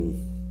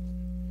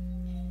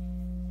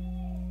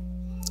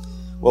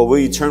Well, will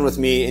you turn with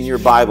me in your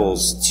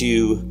Bibles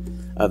to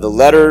the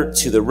letter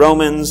to the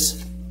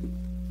Romans,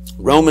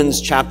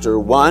 Romans chapter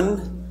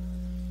 1,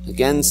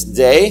 again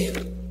today.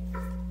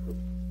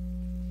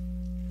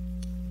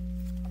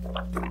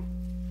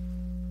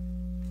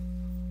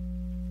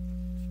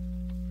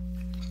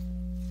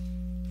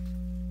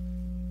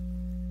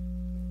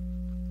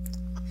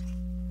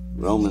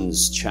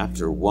 Romans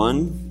chapter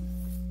 1,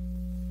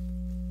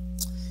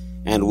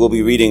 and we'll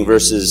be reading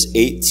verses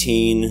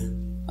 18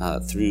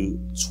 through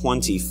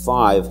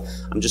 25.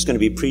 I'm just going to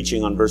be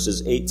preaching on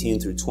verses 18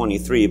 through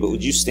 23, but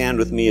would you stand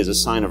with me as a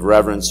sign of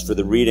reverence for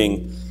the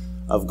reading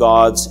of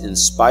God's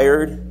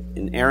inspired,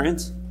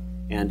 inerrant,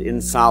 and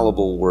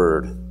infallible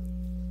word.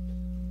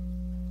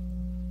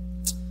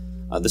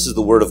 This is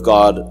the word of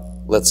God.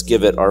 Let's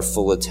give it our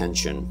full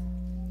attention.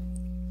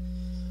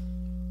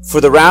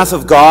 For the wrath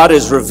of God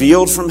is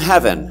revealed from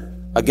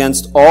heaven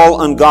against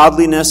all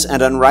ungodliness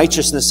and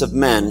unrighteousness of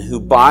men who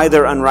by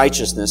their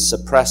unrighteousness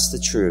suppress the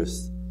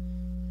truth.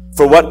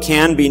 For what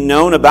can be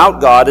known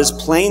about God is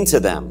plain to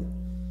them,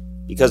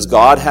 because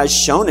God has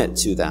shown it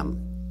to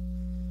them.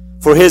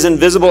 For his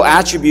invisible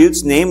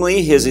attributes,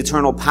 namely his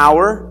eternal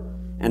power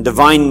and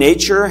divine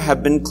nature,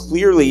 have been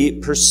clearly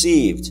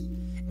perceived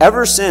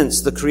ever since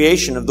the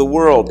creation of the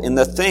world in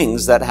the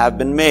things that have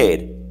been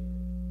made.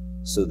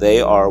 So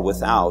they are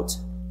without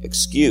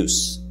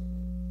excuse.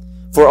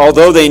 For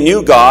although they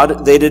knew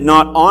God, they did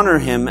not honor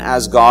him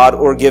as God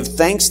or give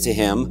thanks to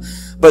him,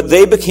 but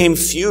they became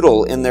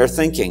futile in their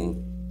thinking,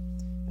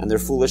 and their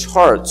foolish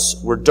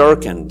hearts were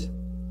darkened.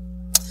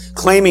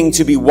 Claiming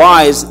to be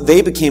wise,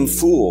 they became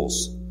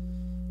fools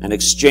and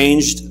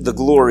exchanged the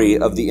glory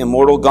of the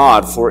immortal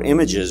God for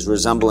images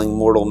resembling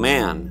mortal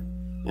man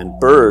and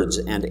birds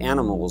and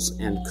animals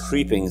and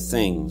creeping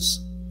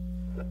things.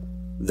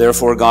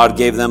 Therefore God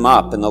gave them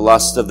up in the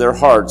lust of their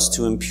hearts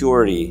to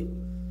impurity,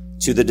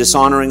 to the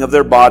dishonoring of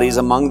their bodies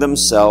among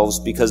themselves,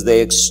 because they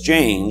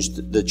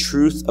exchanged the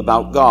truth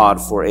about God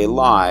for a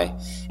lie,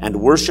 and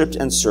worshipped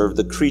and served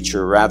the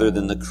creature rather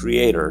than the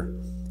Creator,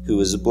 who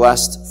is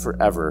blessed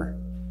forever.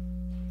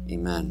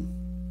 Amen.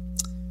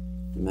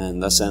 Amen.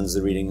 Thus ends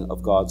the reading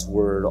of God's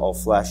word. All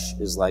flesh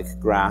is like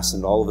grass,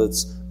 and all of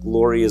its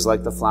glory is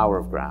like the flower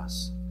of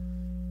grass.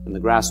 And the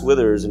grass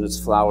withers and its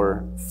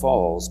flower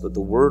falls, but the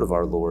word of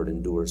our Lord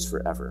endures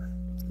forever.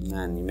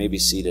 Amen. You may be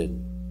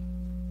seated.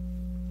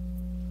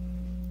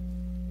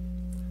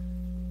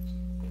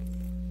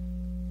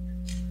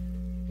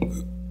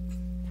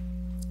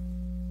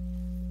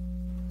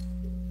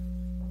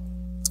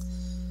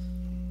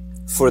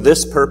 For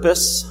this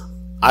purpose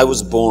I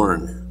was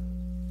born,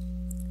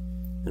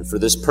 and for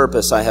this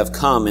purpose I have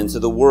come into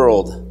the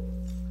world,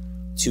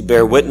 to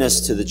bear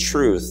witness to the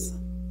truth.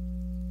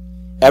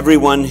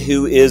 Everyone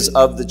who is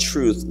of the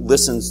truth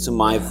listens to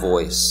my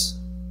voice.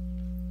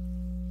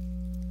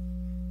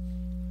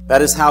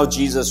 That is how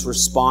Jesus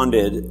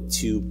responded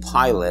to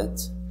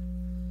Pilate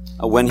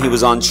when he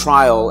was on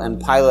trial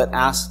and Pilate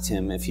asked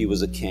him if he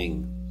was a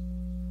king.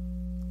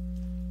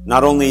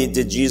 Not only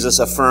did Jesus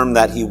affirm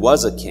that he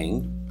was a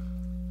king,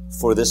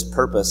 for this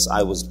purpose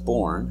I was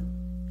born,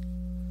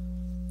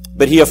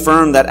 but he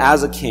affirmed that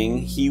as a king,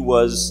 he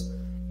was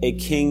a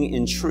king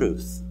in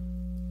truth,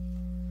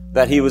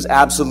 that he was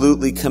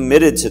absolutely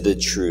committed to the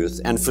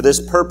truth, and for this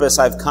purpose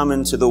I've come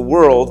into the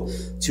world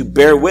to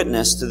bear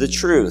witness to the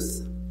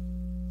truth.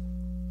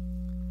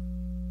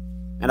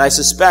 And I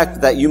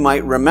suspect that you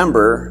might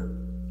remember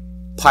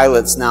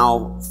Pilate's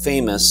now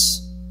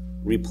famous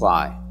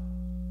reply.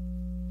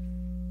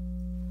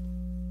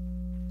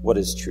 What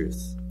is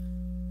truth?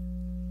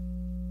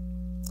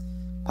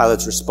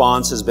 Pilate's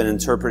response has been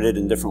interpreted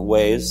in different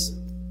ways.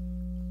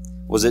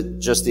 Was it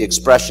just the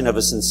expression of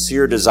a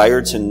sincere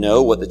desire to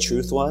know what the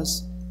truth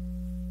was?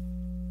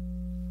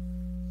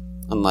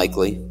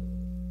 Unlikely.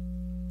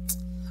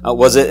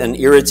 Was it an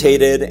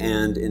irritated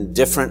and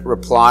indifferent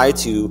reply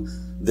to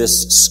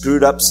this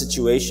screwed up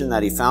situation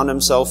that he found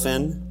himself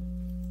in?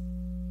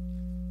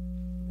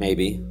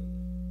 Maybe.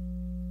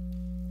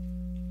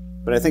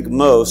 But I think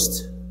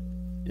most,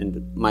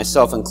 and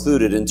myself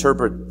included,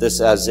 interpret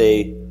this as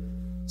a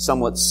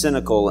somewhat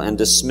cynical and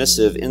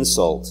dismissive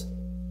insult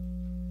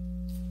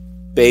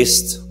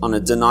based on a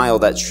denial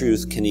that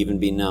truth can even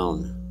be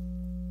known.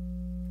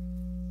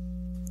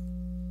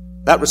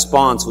 That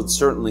response would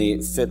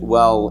certainly fit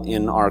well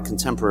in our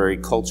contemporary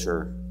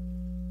culture,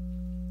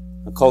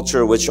 a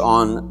culture which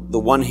on the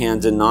one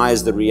hand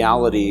denies the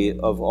reality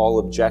of all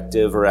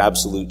objective or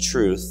absolute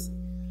truth,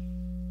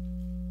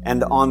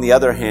 and on the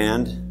other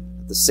hand,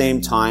 at the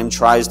same time,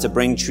 tries to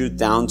bring truth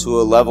down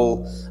to a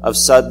level of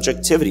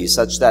subjectivity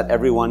such that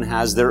everyone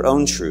has their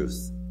own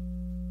truth.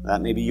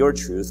 That may be your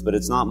truth, but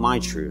it's not my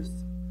truth.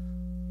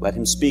 Let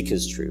him speak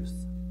his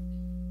truth.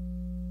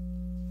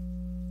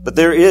 But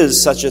there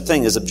is such a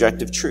thing as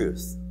objective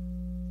truth.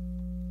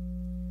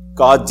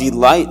 God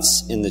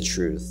delights in the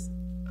truth.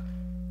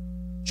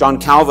 John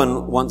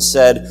Calvin once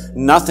said,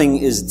 "Nothing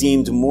is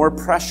deemed more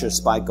precious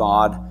by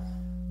God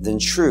than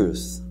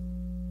truth."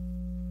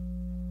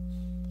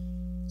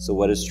 So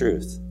what is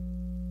truth?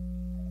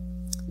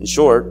 In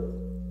short,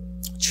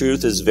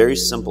 Truth is very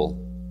simple.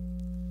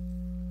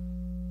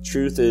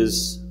 Truth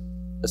is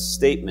a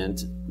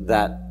statement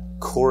that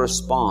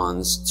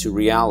corresponds to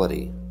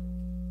reality.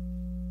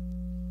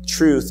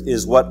 Truth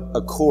is what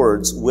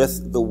accords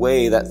with the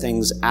way that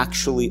things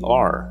actually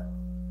are.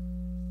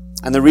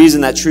 And the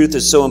reason that truth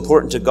is so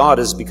important to God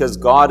is because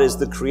God is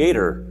the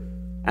creator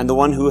and the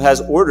one who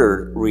has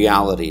ordered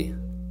reality.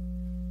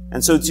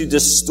 And so to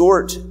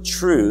distort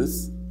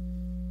truth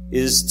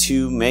is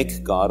to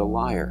make God a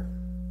liar.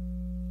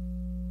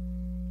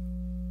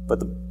 But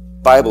the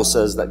Bible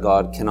says that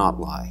God cannot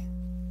lie.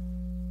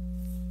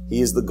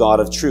 He is the God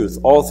of truth.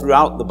 All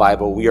throughout the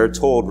Bible, we are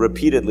told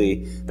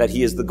repeatedly that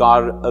He is the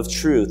God of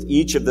truth.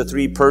 Each of the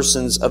three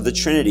persons of the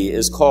Trinity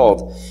is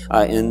called.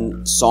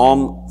 In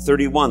Psalm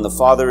 31, the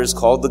Father is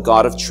called the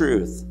God of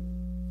truth.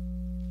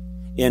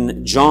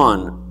 In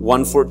John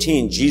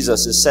 1:14,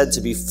 Jesus is said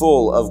to be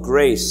full of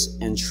grace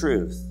and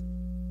truth.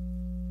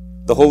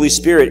 The Holy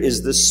Spirit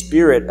is the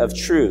Spirit of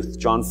truth,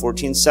 John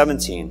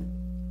 14:17.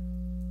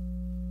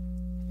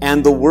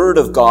 And the Word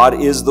of God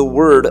is the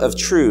Word of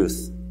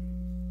truth.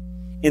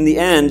 In the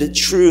end,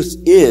 truth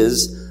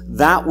is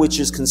that which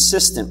is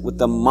consistent with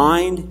the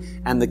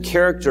mind and the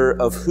character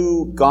of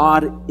who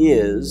God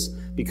is,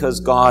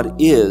 because God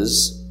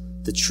is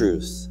the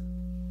truth.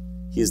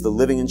 He is the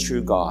living and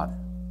true God.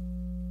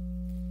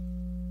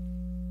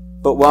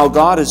 But while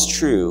God is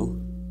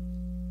true,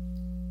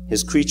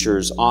 His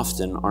creatures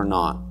often are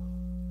not.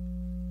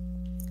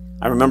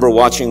 I remember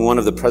watching one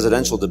of the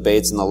presidential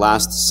debates in the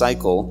last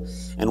cycle,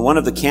 and one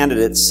of the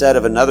candidates said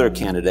of another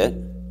candidate,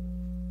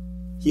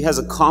 he has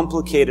a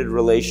complicated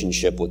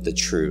relationship with the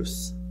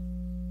truth.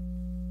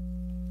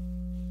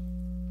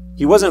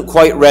 He wasn't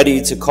quite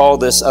ready to call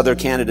this other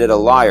candidate a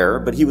liar,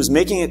 but he was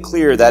making it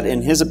clear that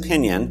in his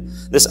opinion,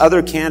 this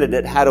other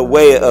candidate had a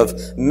way of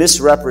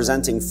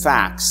misrepresenting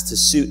facts to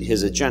suit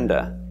his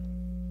agenda.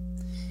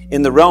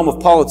 In the realm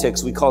of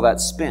politics, we call that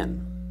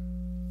spin.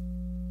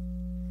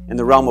 In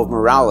the realm of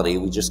morality,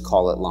 we just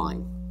call it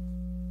lying.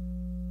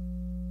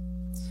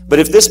 But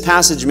if this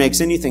passage makes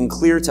anything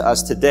clear to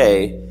us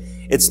today,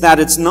 it's that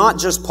it's not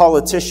just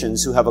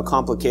politicians who have a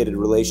complicated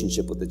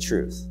relationship with the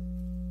truth.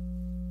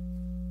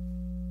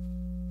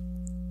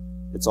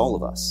 It's all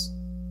of us.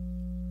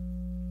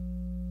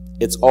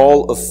 It's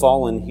all of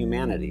fallen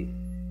humanity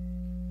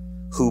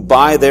who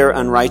by their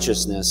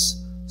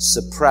unrighteousness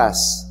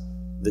suppress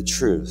the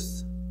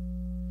truth,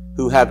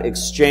 who have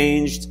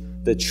exchanged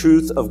the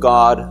truth of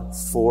God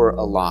for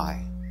a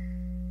lie.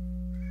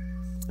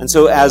 And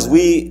so as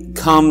we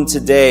come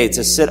today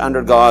to sit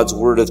under God's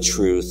word of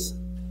truth,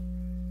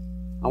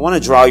 I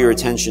want to draw your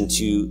attention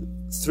to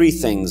three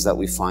things that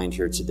we find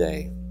here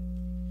today.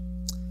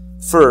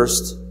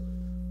 First,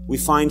 we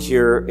find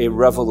here a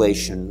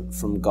revelation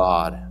from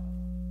God.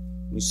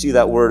 We see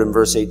that word in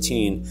verse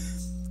 18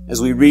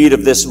 as we read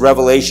of this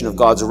revelation of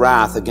God's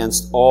wrath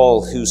against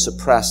all who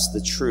suppress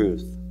the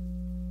truth.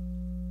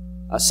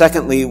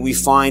 Secondly, we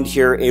find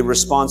here a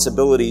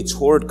responsibility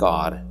toward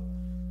God.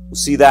 We'll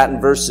see that in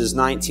verses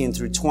 19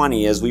 through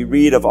 20 as we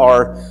read of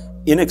our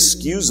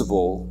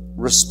inexcusable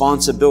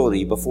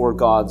responsibility before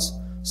God's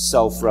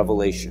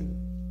self-revelation.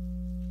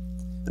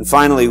 And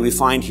finally, we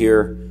find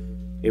here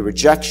a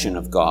rejection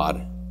of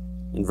God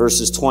in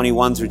verses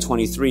 21 through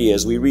 23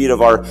 as we read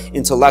of our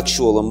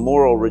intellectual and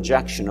moral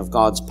rejection of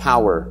God's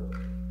power,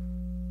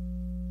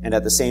 and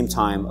at the same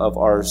time of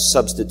our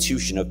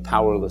substitution of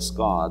powerless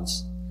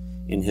gods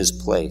in His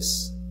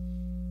place.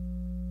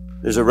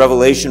 There's a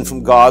revelation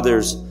from God,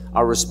 there's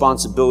our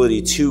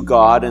responsibility to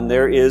God, and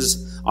there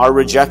is our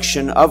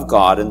rejection of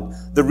God. And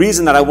the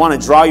reason that I want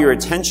to draw your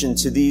attention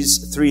to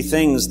these three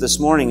things this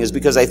morning is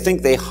because I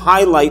think they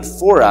highlight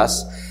for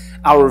us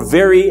our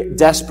very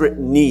desperate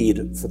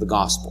need for the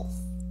gospel.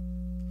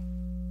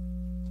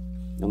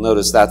 You'll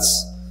notice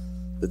that's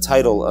the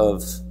title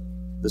of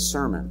the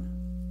sermon.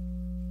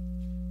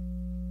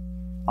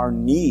 Our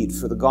need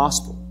for the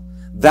gospel.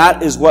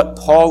 That is what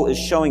Paul is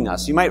showing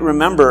us. You might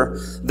remember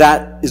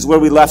that is where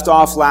we left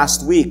off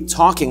last week,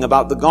 talking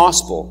about the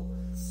gospel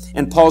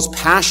and Paul's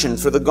passion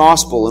for the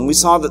gospel. And we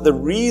saw that the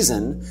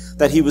reason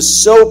that he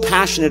was so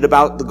passionate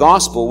about the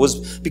gospel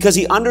was because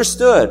he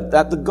understood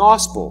that the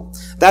gospel,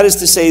 that is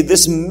to say,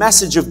 this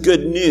message of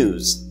good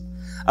news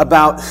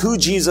about who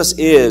Jesus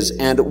is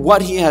and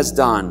what He has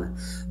done,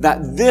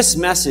 that this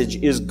message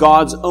is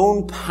God's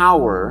own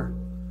power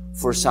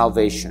for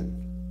salvation.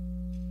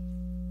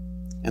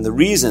 And the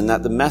reason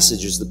that the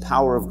message is the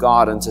power of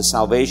God unto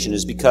salvation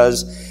is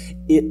because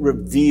it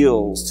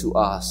reveals to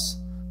us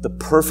the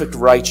perfect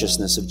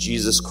righteousness of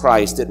Jesus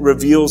Christ. It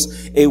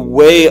reveals a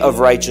way of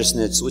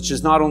righteousness which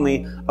is not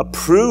only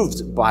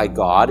approved by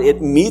God,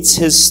 it meets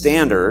His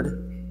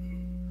standard,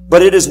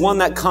 but it is one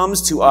that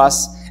comes to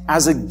us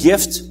as a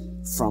gift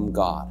from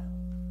God.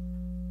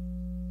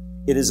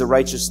 It is a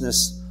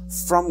righteousness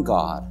from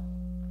God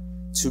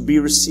to be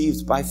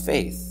received by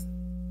faith.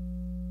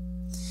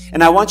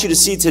 And I want you to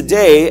see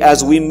today,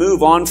 as we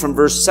move on from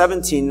verse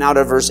 17 now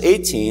to verse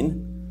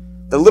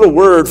 18, the little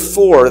word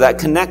 "for" that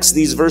connects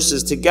these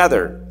verses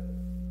together.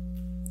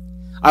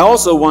 I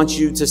also want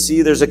you to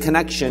see there's a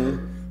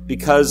connection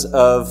because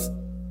of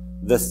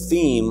the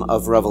theme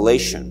of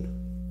revelation.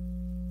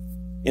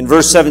 In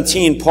verse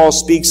 17, Paul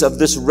speaks of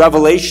this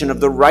revelation of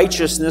the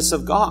righteousness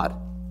of God.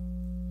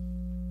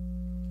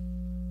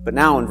 But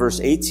now in verse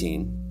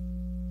 18,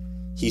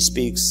 he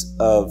speaks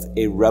of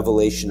a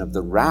revelation of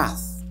the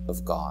wrath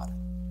of God.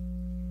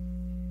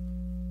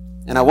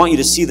 And I want you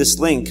to see this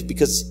link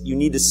because you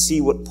need to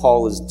see what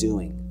Paul is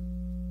doing.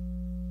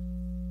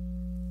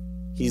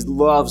 He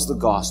loves the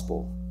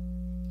gospel.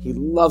 He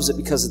loves it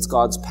because it's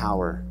God's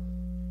power.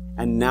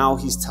 And now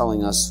he's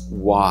telling us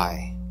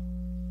why.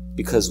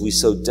 Because we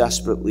so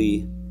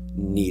desperately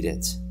need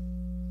it.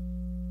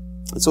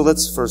 And so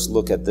let's first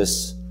look at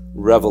this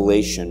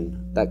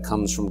revelation that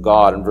comes from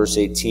God. In verse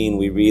 18,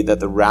 we read that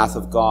the wrath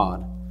of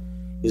God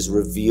is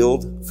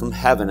revealed from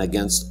heaven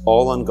against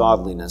all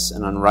ungodliness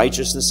and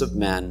unrighteousness of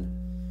men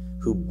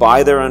who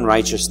by their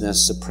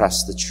unrighteousness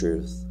suppress the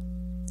truth.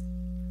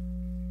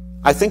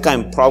 I think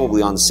I'm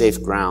probably on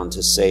safe ground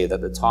to say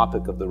that the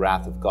topic of the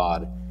wrath of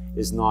God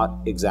is not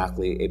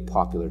exactly a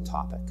popular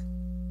topic.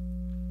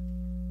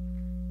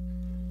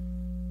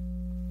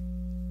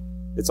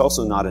 It's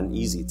also not an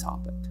easy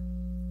topic.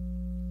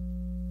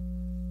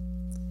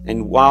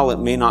 And while it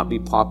may not be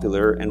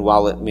popular and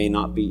while it may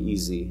not be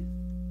easy,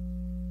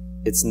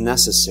 it's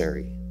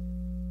necessary.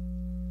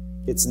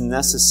 It's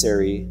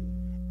necessary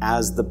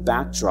as the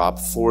backdrop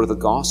for the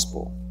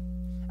gospel,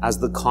 as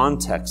the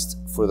context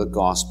for the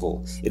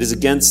gospel. It is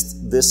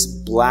against this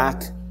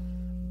black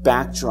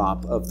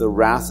backdrop of the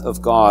wrath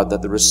of God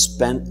that the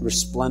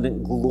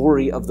resplendent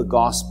glory of the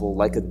gospel,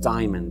 like a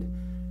diamond,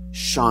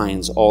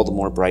 shines all the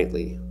more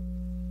brightly.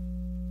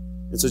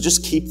 And so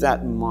just keep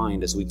that in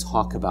mind as we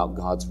talk about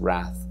God's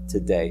wrath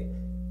today.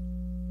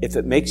 If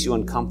it makes you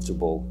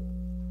uncomfortable,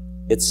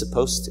 it's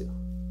supposed to.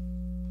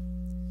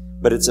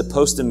 But it's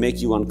supposed to make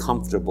you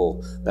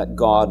uncomfortable that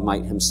God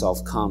might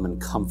himself come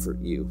and comfort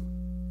you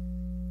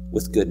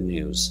with good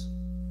news.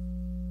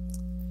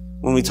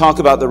 When we talk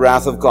about the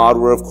wrath of God,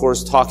 we're of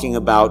course talking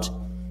about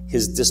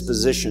his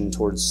disposition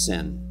towards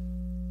sin.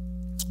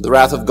 The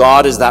wrath of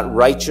God is that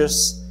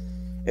righteous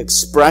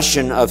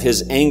expression of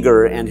his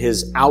anger and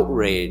his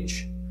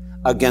outrage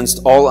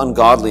against all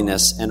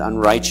ungodliness and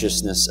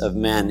unrighteousness of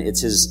men.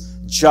 It's his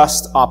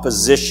just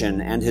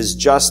opposition and his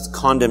just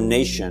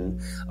condemnation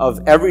of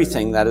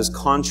everything that is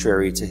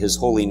contrary to his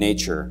holy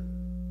nature.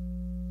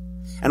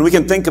 And we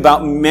can think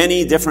about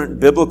many different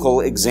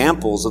biblical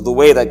examples of the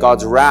way that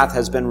God's wrath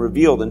has been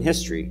revealed in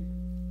history.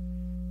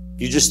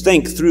 If you just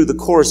think through the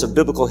course of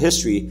biblical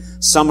history,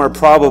 some are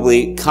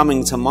probably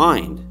coming to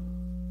mind.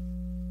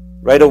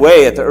 Right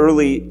away at the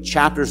early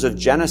chapters of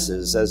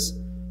Genesis, as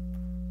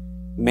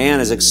man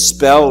is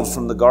expelled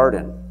from the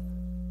garden.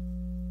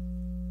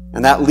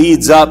 And that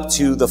leads up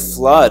to the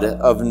flood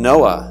of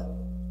Noah.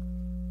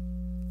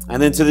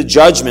 And then to the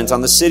judgment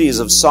on the cities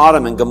of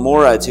Sodom and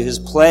Gomorrah, to his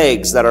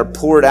plagues that are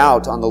poured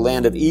out on the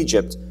land of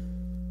Egypt,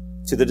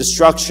 to the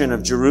destruction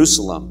of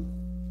Jerusalem,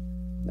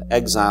 the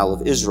exile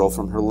of Israel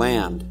from her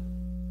land.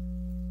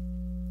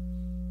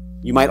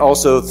 You might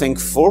also think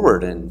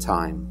forward in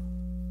time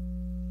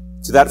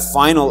to that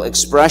final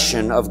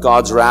expression of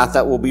God's wrath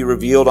that will be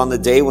revealed on the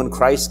day when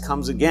Christ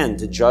comes again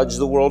to judge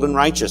the world in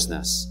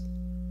righteousness.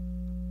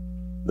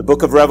 The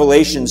book of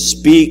Revelation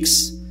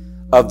speaks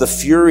of the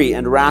fury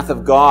and wrath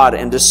of God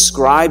and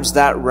describes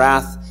that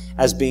wrath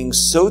as being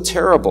so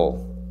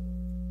terrible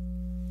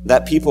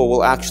that people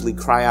will actually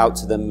cry out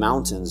to the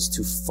mountains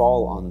to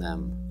fall on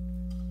them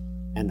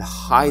and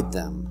hide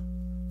them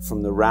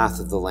from the wrath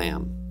of the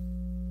Lamb.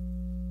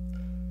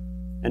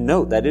 And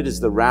note that it is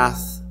the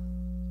wrath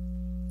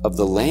of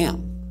the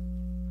Lamb.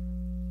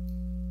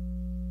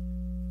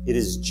 It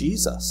is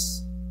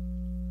Jesus,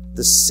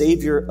 the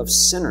Savior of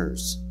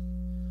sinners,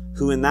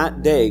 who in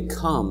that day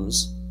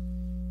comes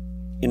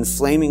in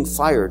flaming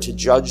fire to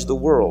judge the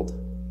world.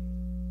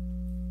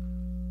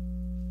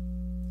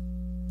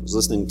 I was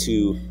listening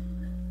to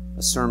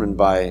a sermon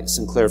by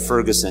Sinclair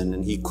Ferguson,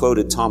 and he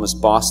quoted Thomas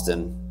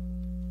Boston.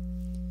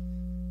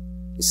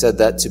 He said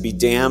that to be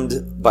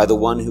damned by the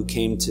one who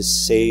came to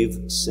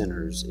save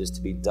sinners is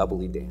to be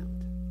doubly damned.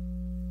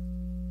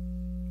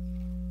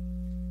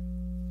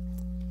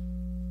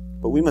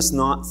 But we must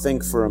not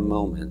think for a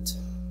moment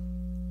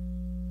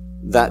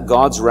that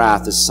God's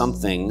wrath is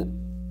something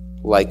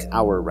like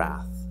our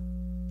wrath.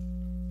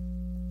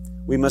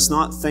 We must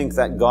not think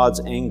that God's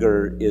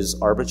anger is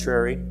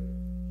arbitrary.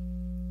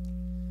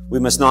 We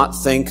must not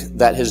think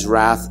that his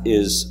wrath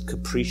is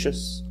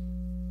capricious.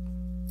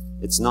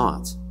 It's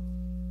not.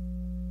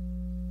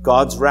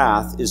 God's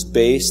wrath is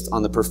based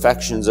on the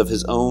perfections of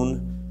his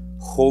own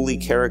holy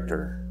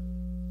character.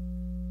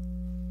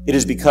 It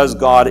is because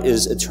God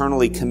is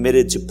eternally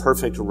committed to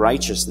perfect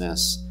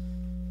righteousness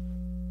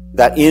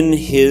that in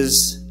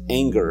his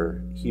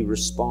anger he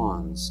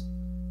responds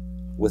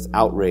with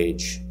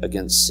outrage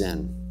against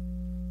sin.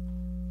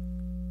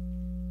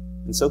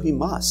 And so he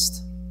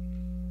must.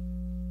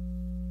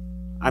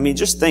 I mean,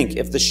 just think,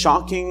 if the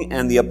shocking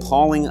and the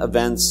appalling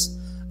events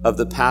of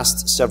the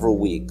past several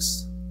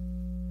weeks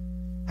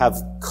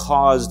have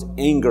caused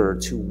anger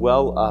to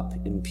well up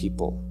in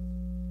people.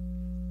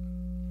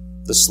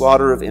 The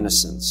slaughter of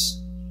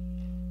innocents,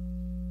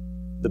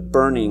 the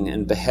burning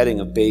and beheading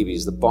of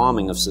babies, the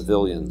bombing of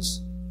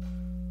civilians,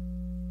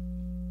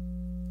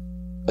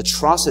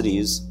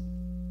 atrocities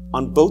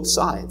on both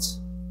sides.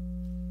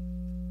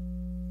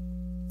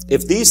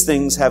 If these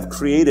things have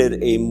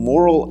created a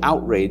moral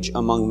outrage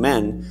among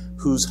men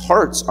whose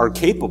hearts are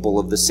capable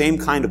of the same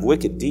kind of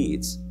wicked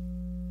deeds,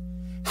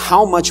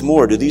 how much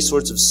more do these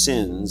sorts of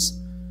sins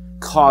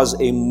cause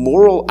a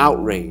moral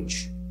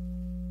outrage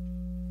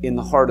in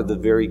the heart of the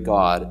very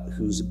God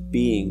whose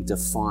being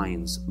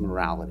defines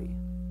morality?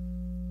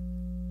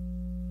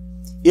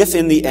 If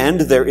in the end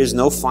there is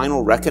no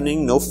final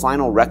reckoning, no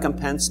final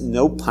recompense,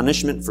 no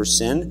punishment for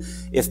sin,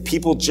 if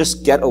people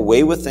just get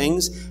away with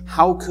things,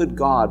 how could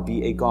God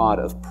be a God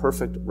of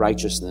perfect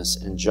righteousness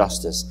and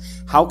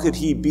justice? How could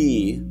he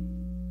be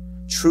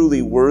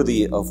truly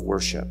worthy of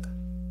worship?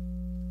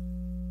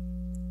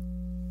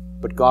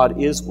 But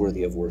God is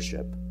worthy of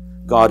worship.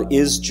 God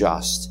is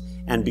just.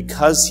 And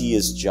because he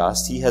is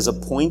just, he has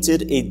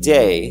appointed a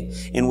day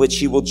in which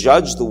he will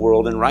judge the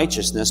world in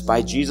righteousness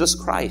by Jesus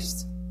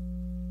Christ.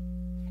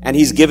 And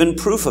he's given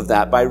proof of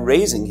that by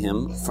raising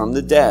him from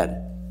the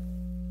dead.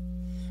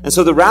 And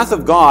so the wrath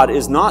of God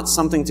is not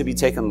something to be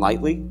taken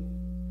lightly.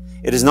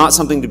 It is not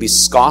something to be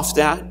scoffed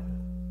at.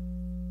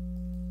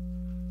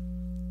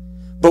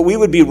 But we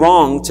would be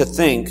wrong to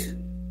think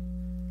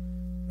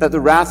that the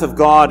wrath of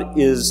God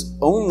is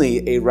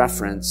only a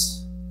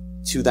reference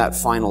to that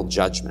final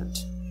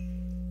judgment.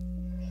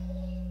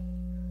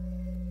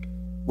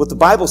 What the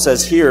Bible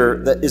says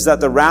here is that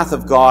the wrath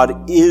of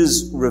God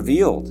is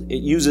revealed.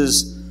 It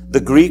uses the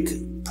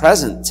Greek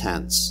present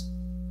tense.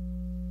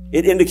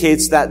 It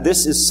indicates that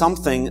this is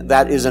something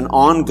that is an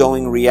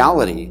ongoing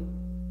reality.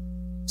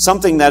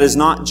 Something that is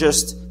not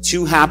just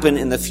to happen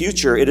in the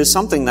future. It is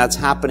something that's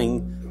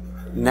happening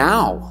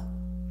now.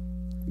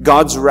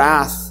 God's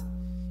wrath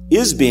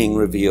is being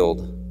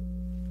revealed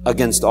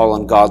against all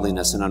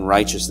ungodliness and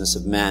unrighteousness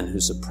of men who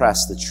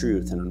suppress the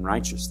truth and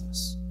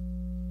unrighteousness.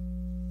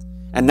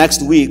 And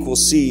next week we'll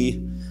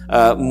see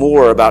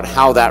more about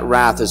how that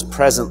wrath is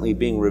presently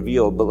being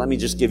revealed, but let me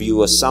just give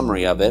you a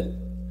summary of it.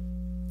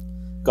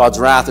 God's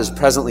wrath is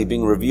presently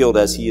being revealed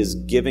as he is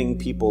giving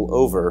people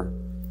over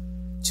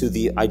to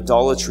the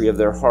idolatry of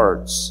their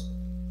hearts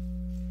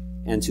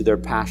and to their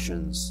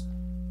passions.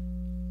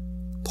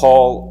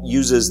 Paul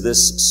uses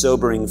this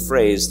sobering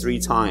phrase 3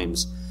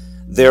 times.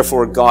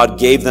 Therefore God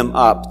gave them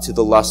up to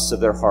the lusts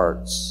of their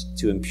hearts,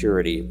 to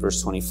impurity,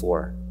 verse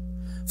 24.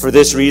 For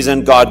this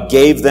reason God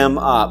gave them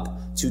up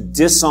to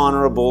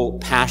dishonorable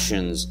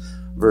passions,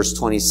 verse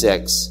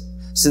 26.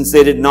 Since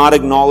they did not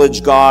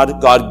acknowledge God,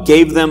 God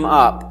gave them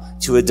up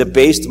to a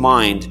debased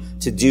mind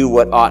to do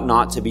what ought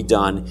not to be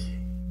done.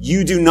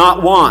 You do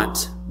not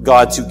want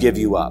God to give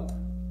you up.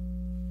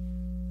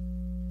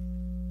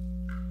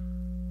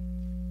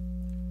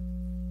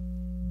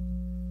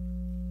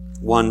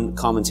 One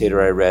commentator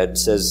I read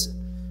says,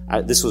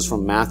 this was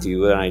from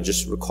Matthew, and I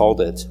just recalled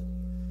it.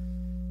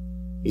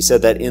 He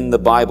said that in the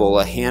Bible,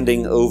 a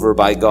handing over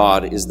by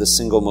God is the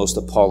single most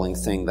appalling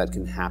thing that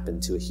can happen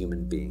to a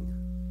human being.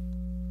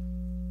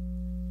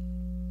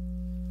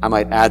 I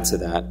might add to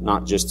that,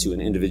 not just to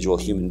an individual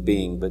human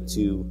being, but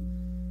to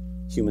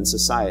human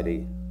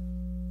society,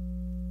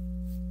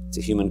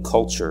 to human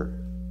culture.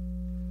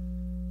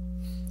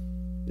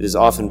 It has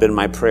often been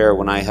my prayer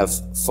when I have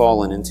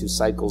fallen into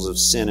cycles of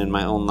sin in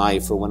my own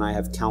life, or when I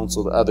have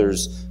counseled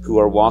others who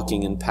are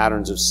walking in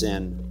patterns of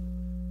sin,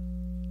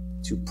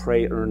 to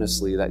pray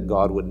earnestly that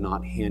God would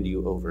not hand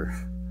you over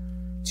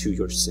to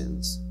your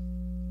sins.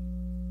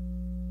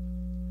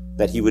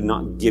 That he would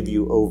not give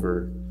you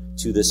over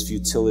to this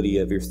futility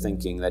of your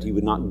thinking, that he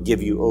would not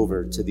give you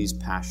over to these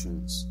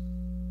passions.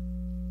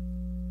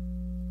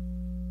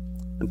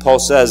 And Paul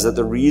says that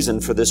the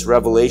reason for this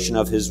revelation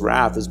of his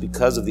wrath is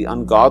because of the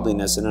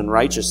ungodliness and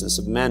unrighteousness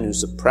of men who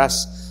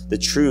suppress the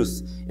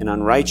truth in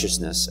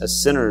unrighteousness. As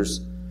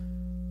sinners,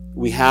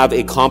 we have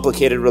a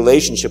complicated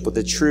relationship with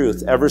the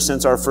truth ever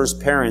since our first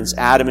parents,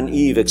 Adam and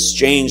Eve,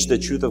 exchanged the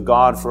truth of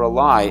God for a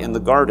lie in the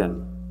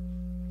garden.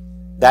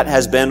 That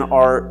has been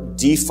our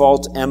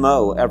default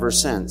MO ever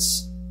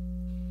since.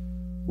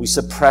 We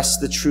suppress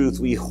the truth,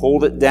 we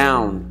hold it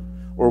down,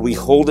 or we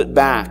hold it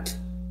back.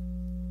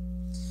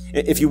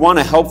 If you want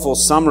a helpful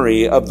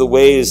summary of the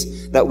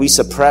ways that we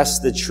suppress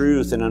the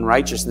truth and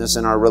unrighteousness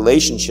in our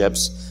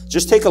relationships,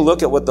 just take a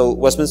look at what the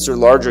Westminster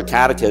Larger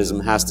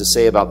Catechism has to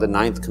say about the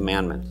 9th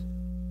commandment.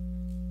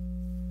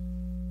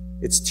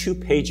 It's 2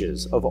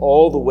 pages of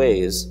all the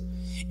ways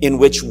in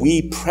which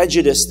we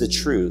prejudice the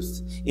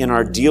truth in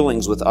our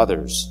dealings with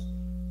others.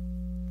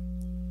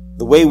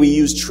 The way we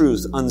use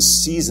truth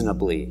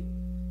unseasonably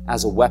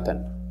as a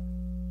weapon.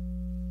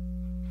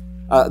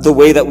 The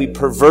way that we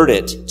pervert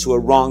it to a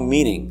wrong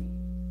meaning.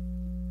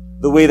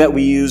 The way that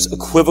we use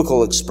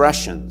equivocal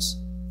expressions.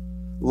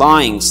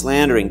 Lying,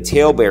 slandering,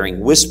 talebearing,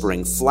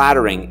 whispering,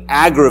 flattering,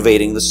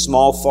 aggravating the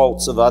small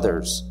faults of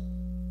others.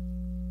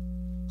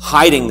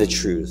 Hiding the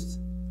truth,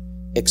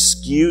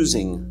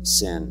 excusing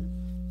sin,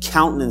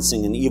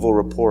 countenancing an evil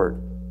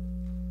report.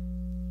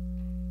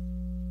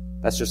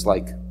 That's just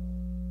like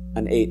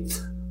an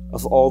eighth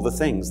of all the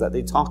things that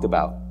they talk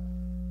about.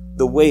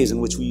 The ways in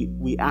which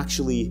we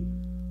actually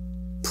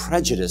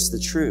prejudice the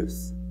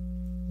truth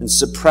and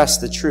suppress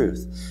the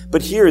truth.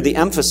 But here the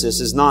emphasis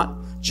is not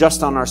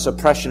just on our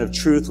suppression of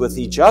truth with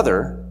each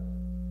other.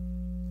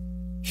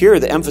 Here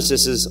the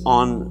emphasis is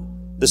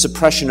on the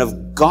suppression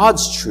of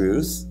God's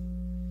truth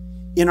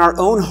in our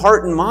own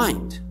heart and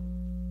mind.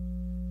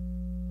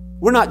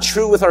 We're not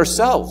true with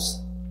ourselves.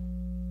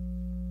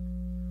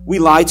 We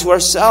lie to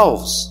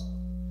ourselves.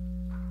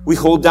 We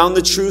hold down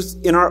the truth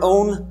in our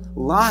own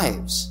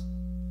lives.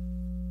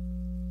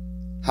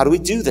 How do we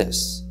do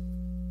this?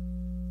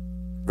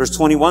 Verse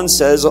 21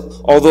 says,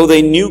 although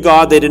they knew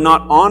God, they did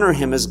not honor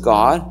him as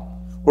God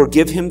or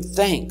give him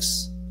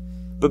thanks,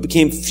 but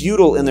became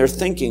futile in their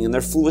thinking, and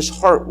their foolish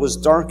heart was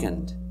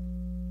darkened.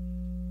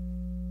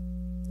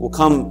 We'll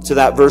come to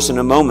that verse in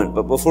a moment,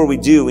 but before we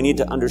do, we need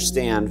to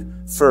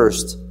understand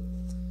first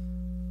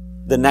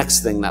the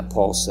next thing that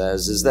Paul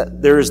says is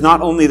that there is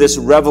not only this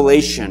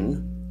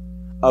revelation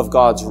of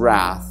God's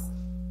wrath.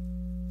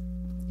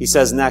 He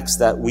says next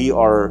that we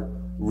are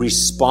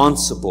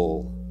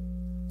responsible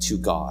to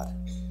God.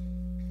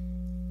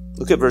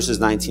 Look at verses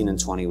 19 and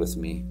 20 with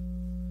me.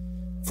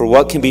 For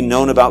what can be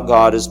known about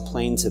God is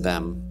plain to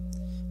them,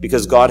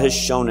 because God has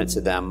shown it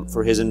to them.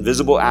 For his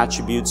invisible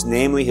attributes,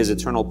 namely his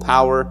eternal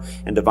power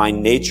and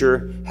divine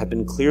nature, have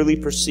been clearly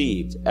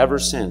perceived ever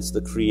since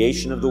the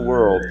creation of the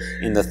world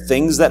in the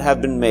things that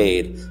have been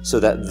made, so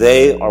that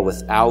they are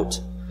without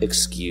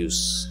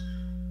excuse.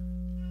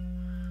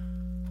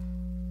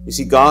 You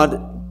see,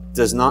 God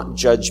does not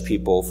judge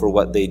people for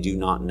what they do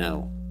not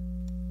know.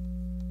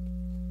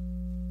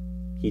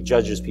 He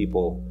judges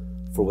people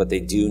for what they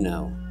do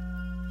know.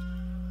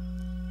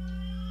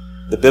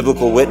 The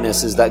biblical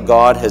witness is that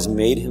God has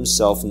made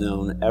himself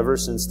known ever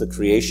since the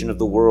creation of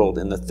the world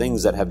and the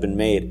things that have been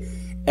made.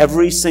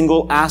 Every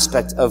single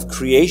aspect of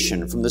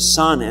creation, from the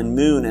sun and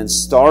moon and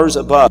stars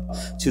above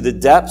to the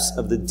depths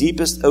of the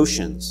deepest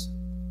oceans,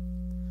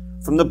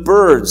 from the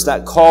birds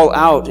that call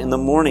out in the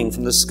morning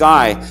from the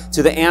sky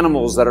to the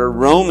animals that are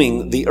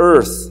roaming the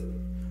earth,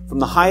 from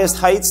the highest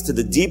heights to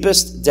the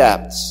deepest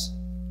depths,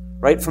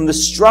 right? From the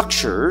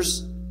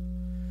structures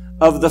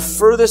of the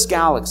furthest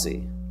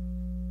galaxy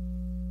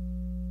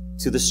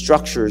to the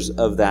structures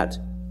of that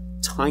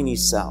tiny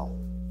cell.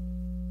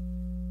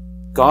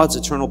 God's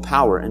eternal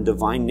power and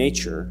divine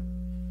nature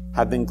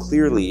have been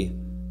clearly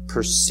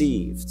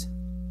perceived.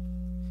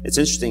 It's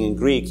interesting, in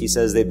Greek, he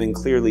says they've been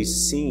clearly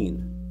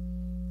seen.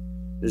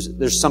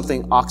 There's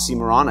something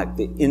oxymoronic.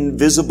 The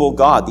invisible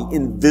God, the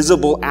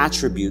invisible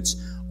attributes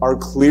are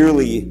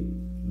clearly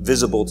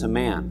visible to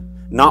man.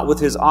 Not with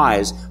his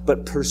eyes,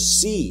 but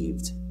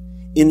perceived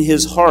in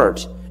his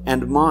heart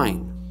and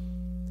mind.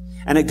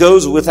 And it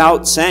goes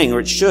without saying,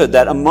 or it should,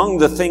 that among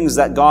the things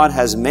that God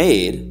has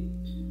made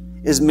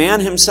is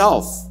man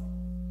himself.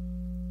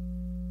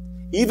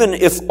 Even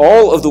if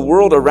all of the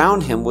world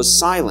around him was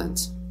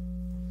silent,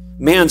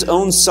 man's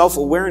own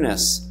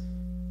self-awareness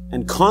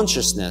and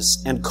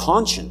consciousness and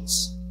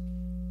conscience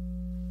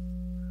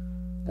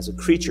as a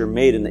creature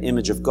made in the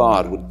image of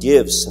God would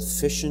give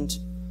sufficient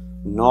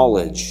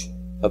knowledge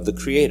of the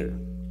Creator.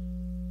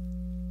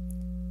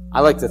 I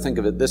like to think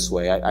of it this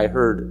way. I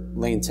heard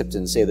Lane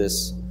Tipton say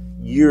this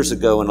years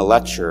ago in a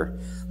lecture,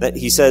 that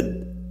he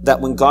said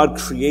that when God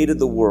created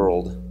the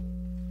world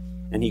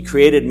and he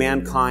created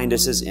mankind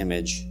as his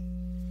image,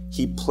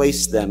 he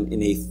placed them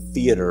in a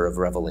theater of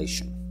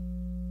revelation.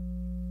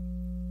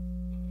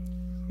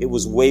 It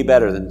was way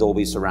better than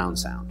Dolby surround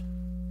sound.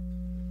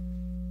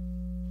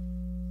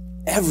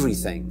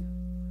 Everything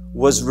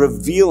was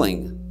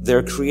revealing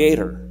their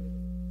Creator.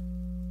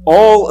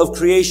 All of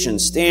creation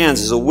stands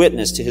as a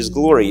witness to his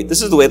glory.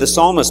 This is the way the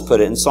psalmist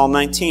put it in Psalm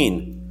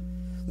 19.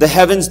 The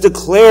heavens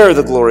declare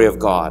the glory of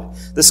God.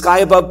 The sky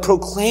above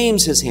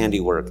proclaims his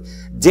handiwork.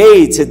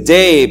 Day to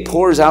day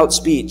pours out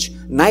speech.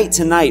 Night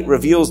to night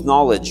reveals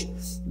knowledge.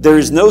 There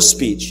is no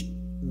speech.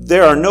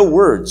 There are no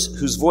words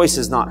whose voice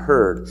is not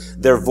heard.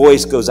 Their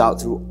voice goes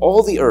out through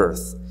all the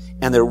earth,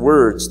 and their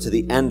words to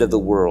the end of the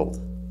world.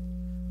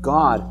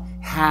 God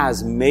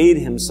has made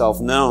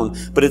himself known.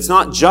 But it's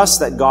not just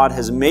that God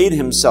has made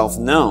himself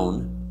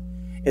known.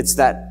 It's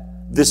that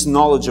this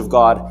knowledge of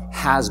God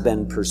has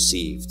been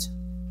perceived.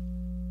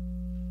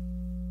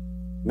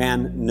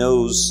 Man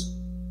knows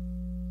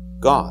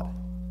God.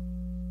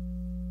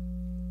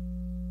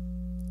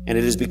 And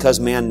it is because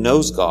man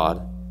knows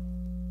God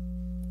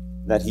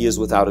that he is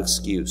without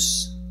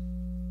excuse.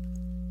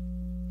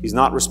 He's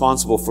not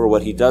responsible for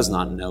what he does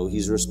not know.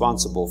 He's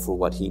responsible for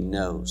what he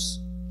knows.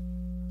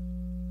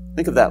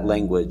 Think of that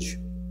language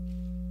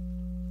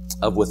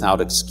of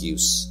without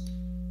excuse.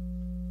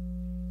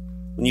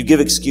 When you give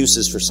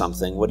excuses for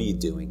something, what are you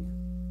doing?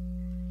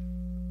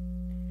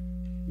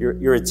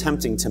 You're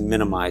attempting to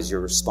minimize your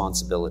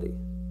responsibility.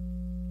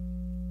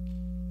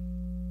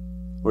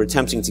 We're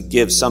attempting to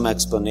give some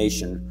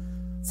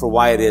explanation for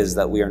why it is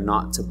that we are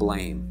not to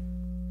blame.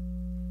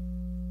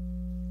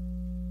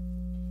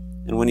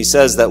 And when he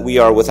says that we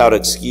are without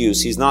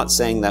excuse, he's not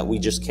saying that we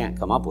just can't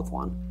come up with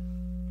one.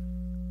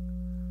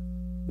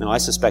 No, I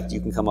suspect you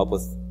can come up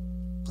with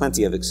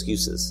plenty of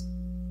excuses.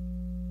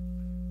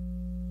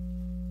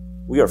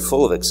 We are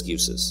full of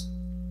excuses.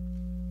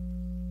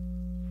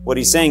 What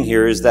he's saying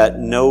here is that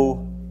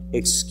no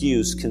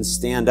excuse can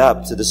stand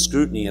up to the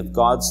scrutiny of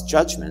God's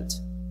judgment.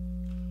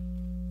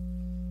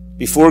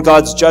 Before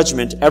God's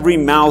judgment, every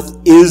mouth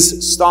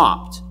is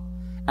stopped,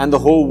 and the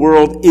whole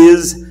world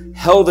is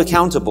held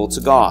accountable to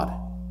God.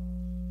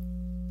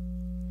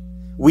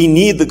 We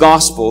need the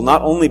gospel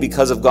not only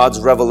because of God's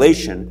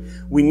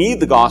revelation, we need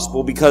the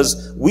gospel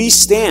because we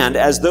stand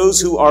as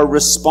those who are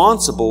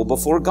responsible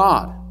before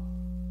God.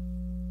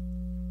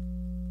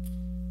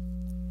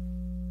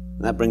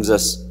 And that brings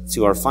us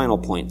to our final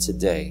point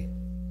today.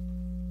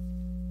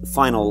 The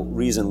final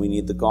reason we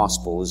need the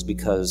gospel is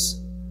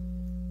because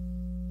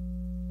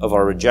of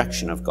our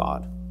rejection of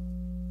God.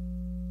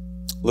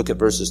 Look at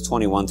verses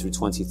 21 through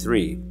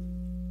 23.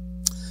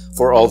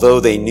 For although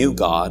they knew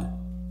God,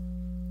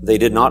 they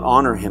did not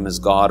honor him as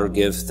God or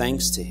give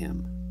thanks to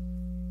him.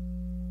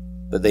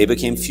 But they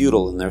became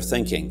futile in their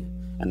thinking,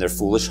 and their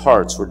foolish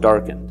hearts were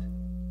darkened.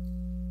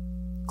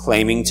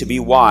 Claiming to be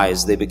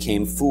wise, they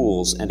became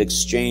fools and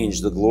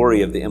exchanged the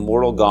glory of the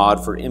immortal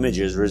God for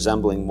images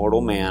resembling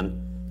mortal man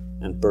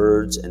and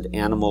birds and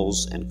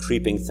animals and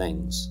creeping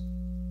things.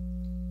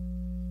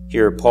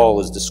 Here Paul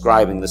is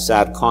describing the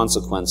sad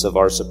consequence of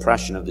our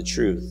suppression of the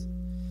truth.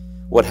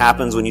 What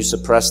happens when you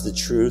suppress the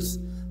truth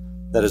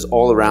that is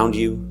all around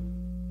you?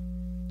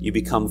 You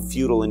become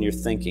futile in your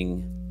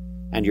thinking,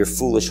 and your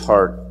foolish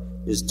heart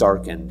is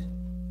darkened.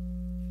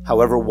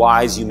 However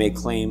wise you may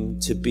claim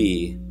to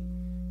be,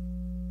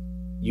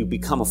 you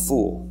become a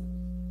fool.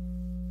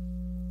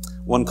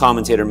 One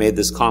commentator made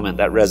this comment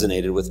that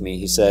resonated with me.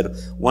 He said,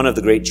 one of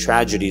the great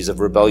tragedies of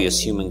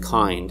rebellious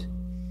humankind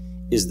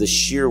is the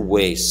sheer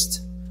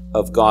waste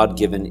of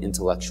God-given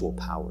intellectual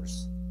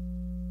powers.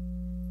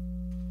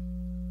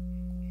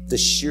 The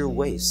sheer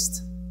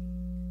waste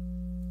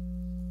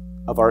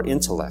of our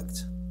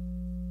intellect.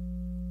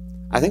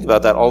 I think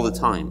about that all the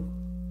time.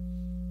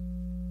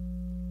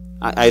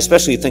 I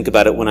especially think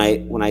about it when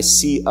I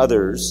see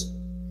others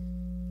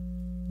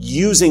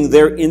using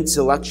their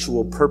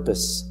intellectual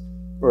purpose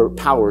or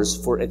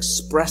powers for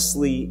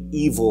expressly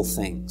evil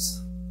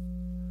things.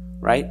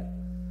 Right?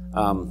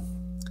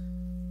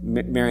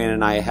 Marianne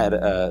and I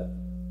had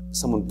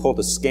someone pulled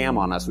a scam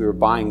on us. We were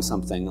buying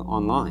something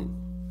online.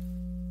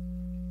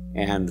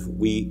 And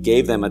we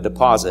gave them a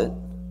deposit.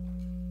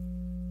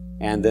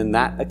 And then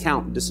that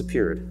account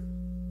disappeared.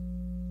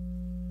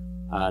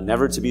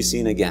 Never to be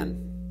seen again.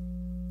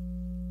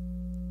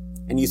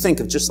 And you think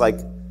of just like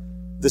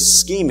the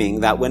scheming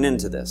that went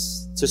into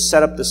this, to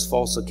set up this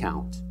false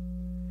account,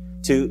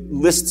 to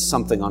list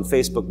something on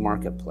Facebook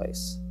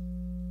Marketplace,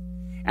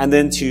 and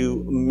then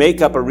to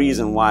make up a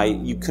reason why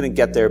you couldn't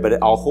get there,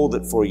 but I'll hold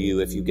it for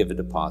you if you give a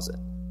deposit.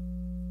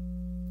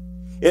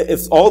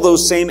 If all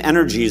those same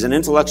energies and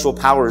intellectual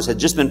powers had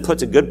just been put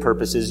to good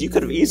purposes, you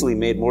could have easily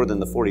made more than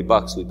the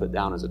 $40 we put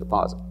down as a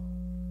deposit.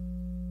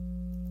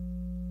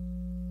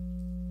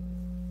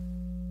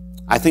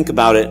 I think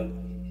about it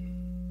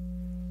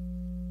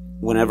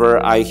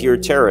whenever I hear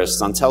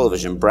terrorists on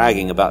television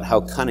bragging about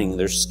how cunning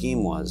their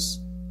scheme was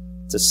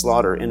to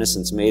slaughter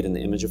innocents made in the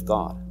image of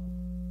God.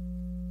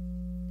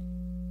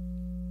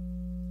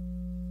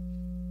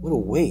 What a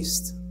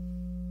waste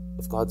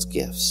of God's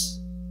gifts.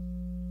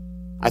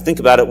 I think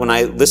about it when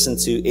I listen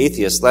to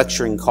atheists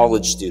lecturing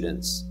college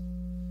students,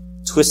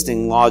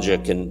 twisting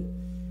logic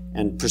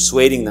and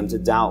persuading them to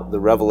doubt the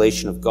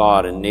revelation of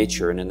God in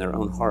nature and in their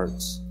own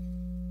hearts.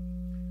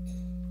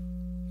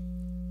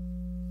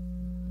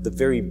 The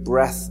very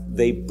breath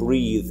they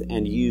breathe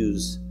and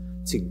use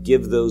to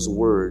give those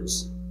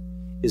words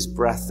is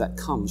breath that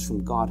comes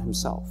from God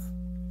himself.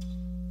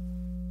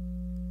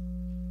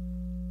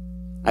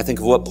 I think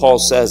of what Paul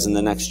says in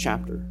the next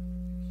chapter.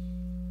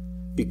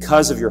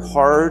 Because of your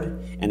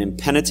hard and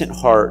impenitent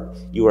heart,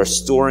 you are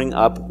storing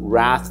up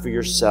wrath for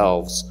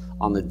yourselves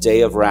on the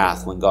day of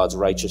wrath when God's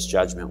righteous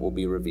judgment will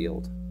be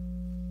revealed.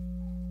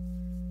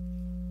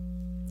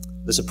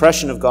 The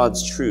suppression of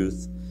God's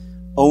truth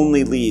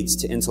only leads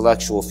to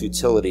intellectual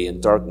futility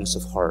and darkness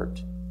of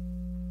heart.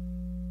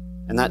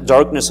 And that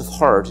darkness of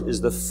heart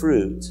is the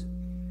fruit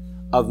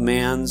of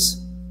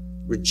man's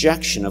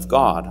rejection of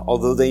God.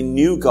 Although they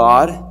knew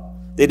God,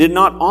 they did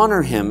not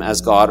honor him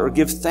as God or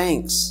give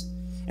thanks.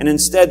 And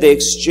instead they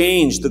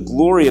exchanged the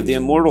glory of the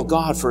immortal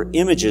God for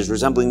images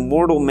resembling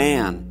mortal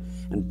man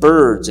and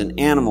birds and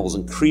animals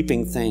and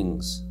creeping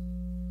things.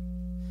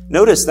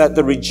 Notice that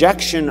the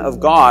rejection of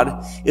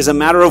God is a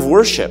matter of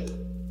worship.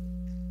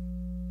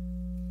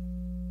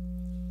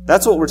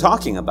 That's what we're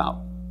talking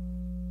about.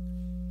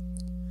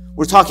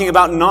 We're talking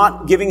about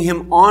not giving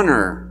him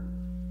honor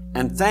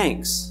and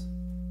thanks.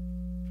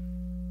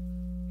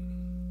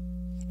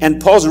 And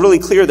Paul's really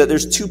clear that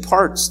there's two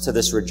parts to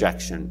this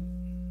rejection.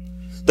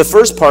 The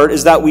first part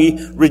is that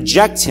we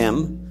reject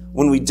him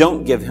when we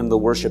don't give him the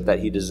worship that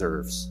he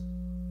deserves.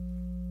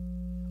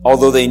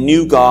 Although they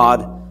knew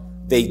God,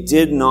 They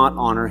did not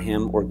honor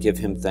him or give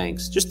him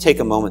thanks. Just take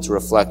a moment to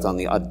reflect on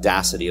the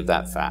audacity of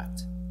that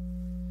fact.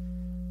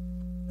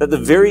 That the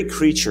very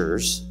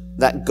creatures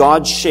that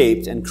God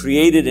shaped and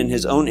created in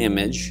his own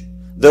image,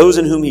 those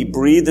in whom he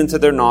breathed into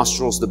their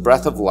nostrils the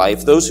breath of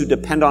life, those who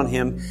depend on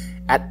him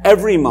at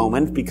every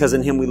moment, because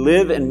in him we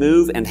live and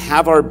move and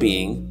have our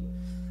being,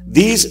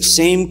 these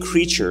same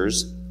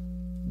creatures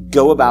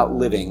go about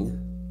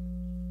living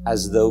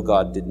as though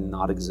God did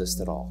not exist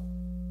at all.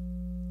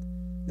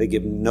 They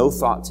give no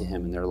thought to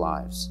him in their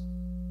lives.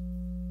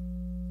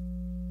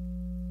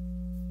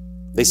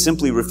 They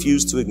simply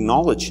refuse to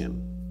acknowledge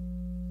him.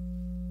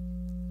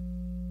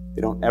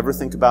 They don't ever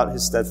think about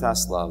his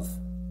steadfast love.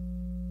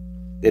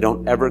 They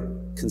don't ever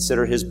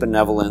consider his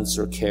benevolence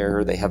or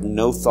care. They have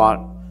no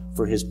thought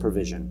for his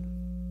provision.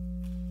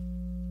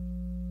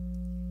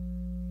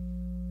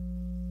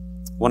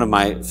 One of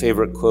my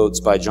favorite quotes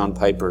by John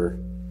Piper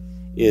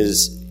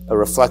is a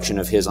reflection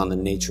of his on the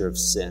nature of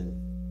sin.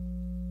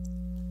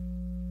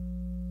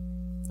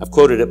 I've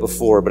quoted it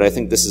before, but I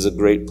think this is a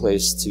great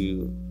place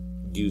to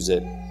use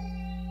it.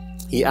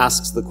 He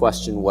asks the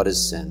question, what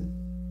is sin?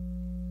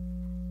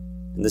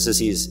 And this is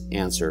his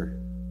answer.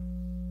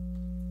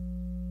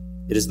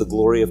 It is the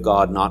glory of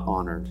God not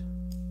honored,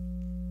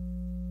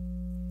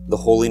 the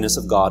holiness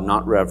of God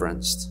not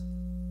reverenced,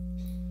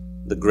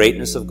 the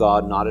greatness of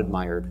God not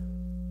admired,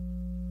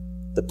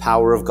 the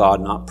power of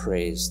God not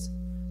praised,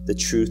 the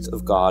truth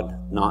of God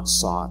not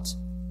sought,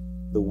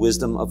 the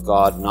wisdom of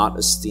God not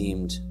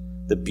esteemed,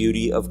 the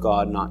beauty of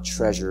God not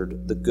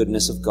treasured, the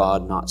goodness of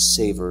God not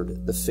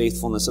savored, the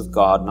faithfulness of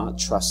God not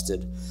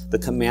trusted, the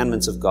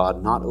commandments of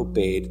God not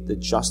obeyed, the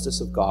justice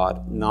of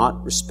God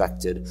not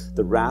respected,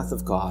 the wrath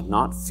of God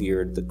not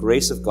feared, the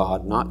grace of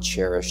God not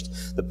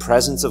cherished, the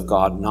presence of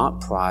God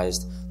not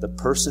prized, the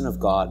person of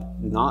God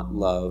not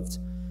loved.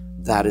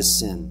 That is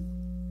sin.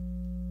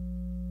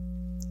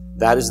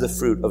 That is the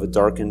fruit of a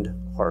darkened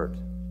heart.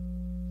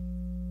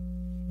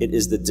 It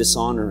is the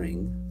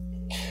dishonoring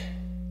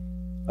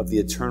of the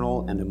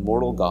eternal and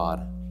immortal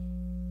God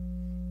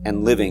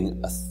and living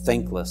a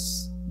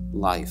thankless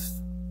life.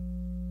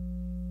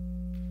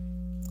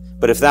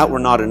 But if that were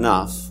not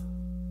enough,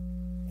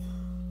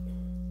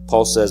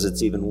 Paul says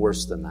it's even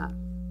worse than that.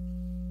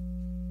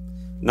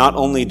 Not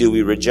only do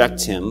we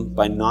reject him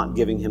by not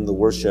giving him the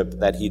worship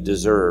that he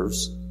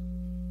deserves,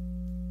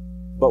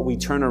 but we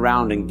turn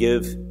around and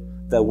give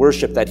the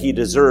worship that he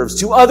deserves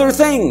to other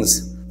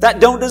things that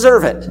don't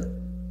deserve it.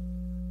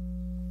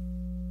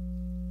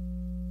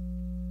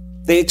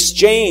 They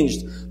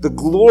exchanged the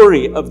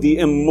glory of the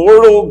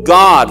immortal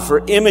God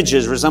for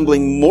images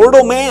resembling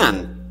mortal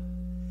man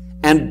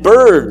and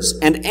birds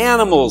and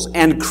animals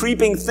and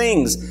creeping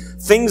things,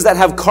 things that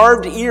have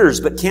carved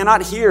ears but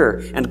cannot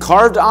hear, and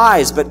carved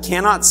eyes but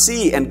cannot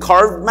see, and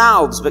carved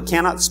mouths but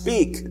cannot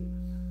speak.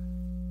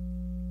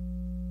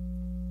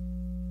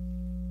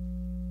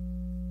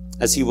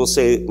 As he will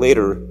say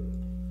later,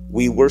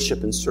 we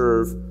worship and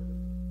serve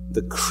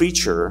the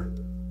creature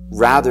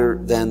rather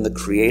than the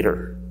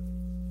Creator.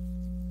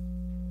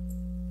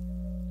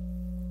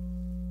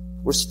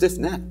 We're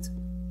stiff-necked.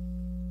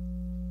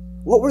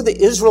 What were the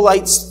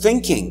Israelites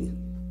thinking?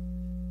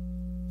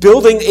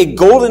 Building a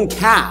golden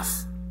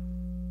calf,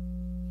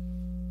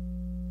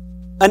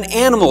 an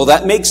animal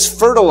that makes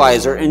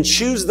fertilizer and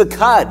chews the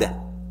cud,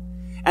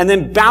 and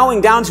then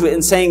bowing down to it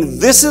and saying,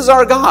 "This is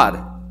our God."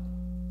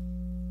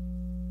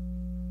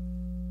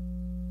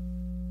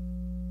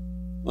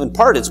 Well, in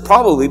part, it's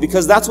probably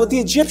because that's what the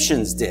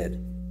Egyptians did.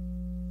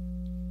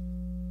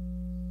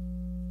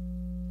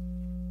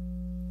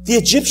 The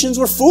Egyptians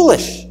were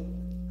foolish.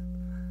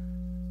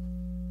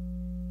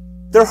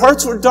 Their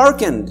hearts were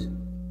darkened.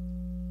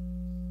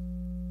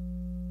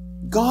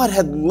 God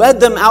had led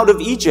them out of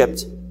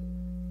Egypt,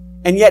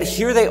 and yet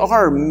here they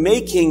are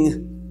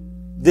making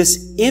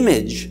this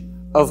image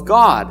of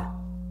God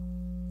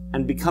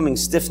and becoming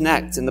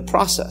stiff-necked in the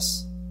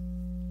process.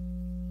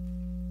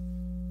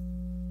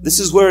 This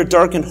is where a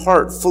darkened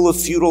heart full of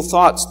futile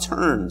thoughts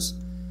turns,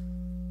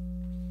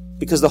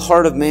 because the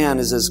heart of man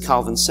is, as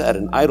Calvin said,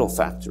 an idol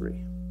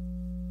factory.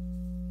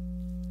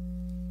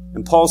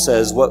 And Paul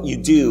says what you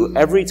do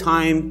every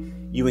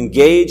time you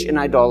engage in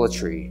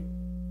idolatry,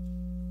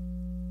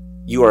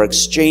 you are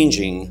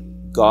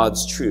exchanging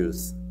God's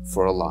truth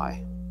for a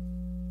lie.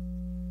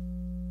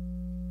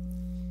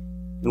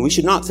 And we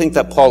should not think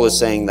that Paul is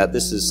saying that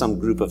this is some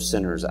group of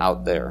sinners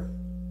out there.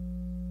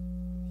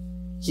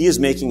 He is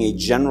making a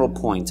general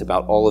point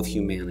about all of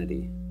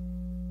humanity.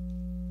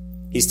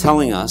 He's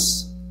telling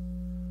us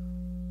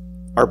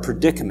our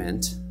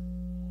predicament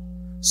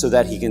so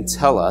that he can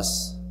tell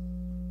us,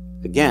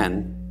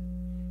 again,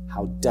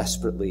 how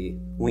desperately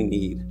we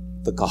need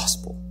the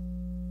gospel.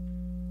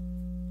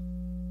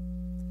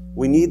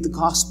 We need the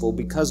gospel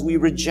because we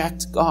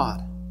reject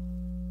God,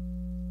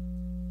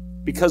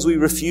 because we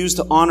refuse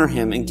to honor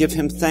him and give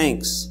him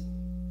thanks.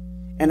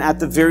 And at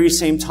the very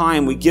same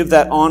time, we give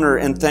that honor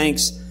and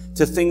thanks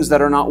to things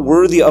that are not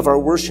worthy of our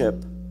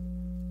worship.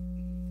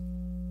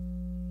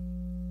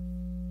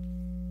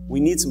 We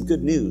need some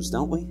good news,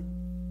 don't we?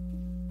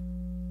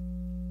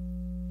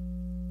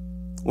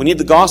 We need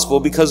the gospel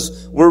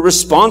because we're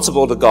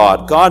responsible to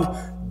God.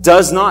 God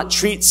does not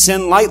treat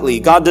sin lightly.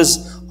 God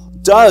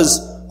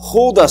does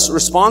hold us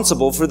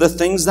responsible for the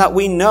things that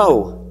we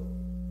know.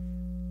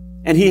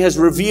 And he has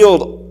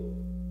revealed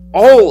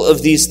all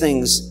of these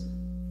things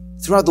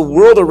throughout the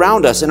world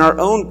around us in our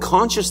own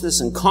consciousness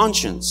and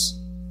conscience.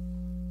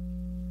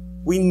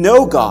 We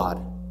know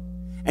God,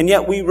 and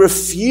yet we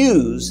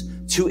refuse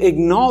to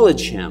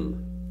acknowledge him.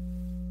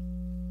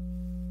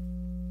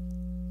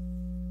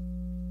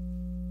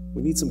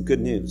 We need some good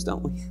news,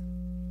 don't we?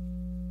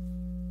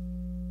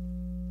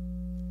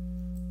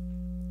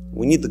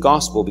 We need the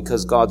gospel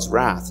because God's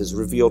wrath is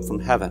revealed from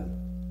heaven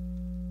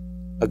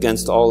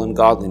against all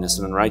ungodliness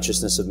and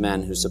unrighteousness of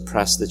men who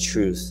suppress the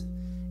truth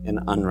in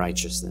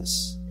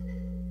unrighteousness.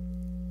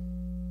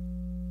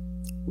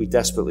 We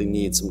desperately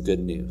need some good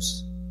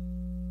news.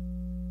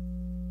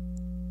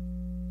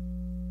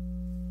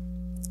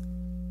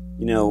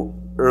 You know,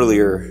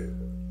 earlier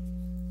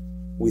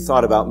we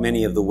thought about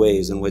many of the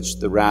ways in which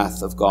the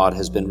wrath of God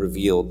has been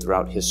revealed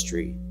throughout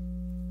history.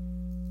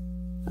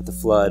 At the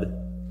flood,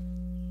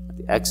 at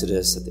the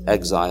Exodus, at the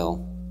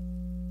exile.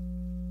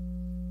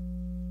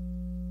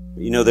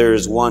 You know, there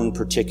is one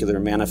particular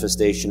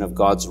manifestation of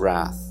God's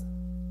wrath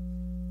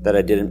that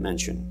I didn't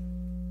mention.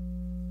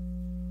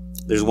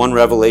 There's one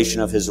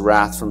revelation of his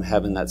wrath from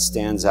heaven that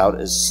stands out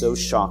as so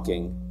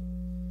shocking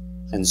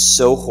and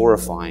so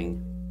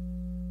horrifying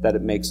that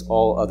it makes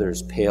all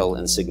others pale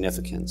in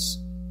significance.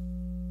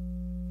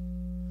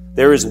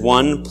 There is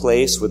one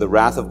place where the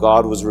wrath of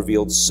God was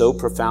revealed so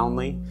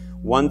profoundly,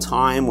 one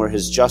time where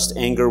his just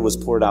anger was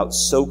poured out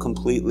so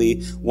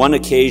completely, one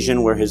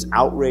occasion where his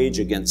outrage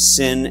against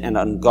sin and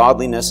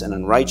ungodliness and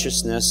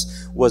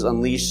unrighteousness was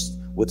unleashed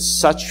with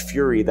such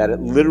fury that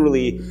it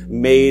literally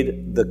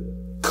made the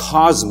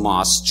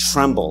cosmos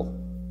tremble.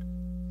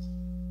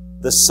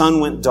 The sun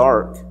went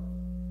dark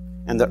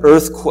and the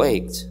earth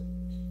quaked.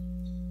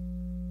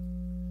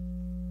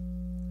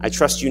 I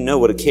trust you know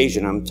what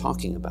occasion I'm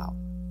talking about.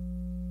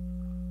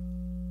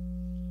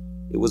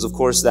 It was, of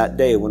course, that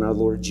day when our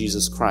Lord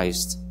Jesus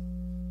Christ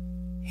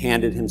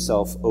handed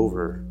himself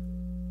over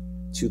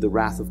to the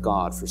wrath of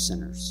God for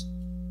sinners.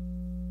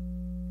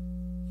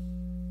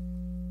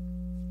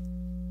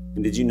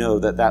 And did you know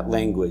that that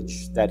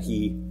language, that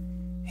he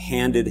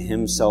handed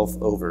himself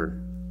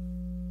over,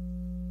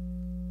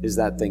 is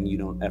that thing you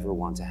don't ever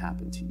want to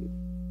happen to you?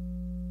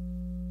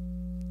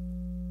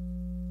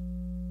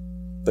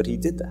 But he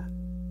did that.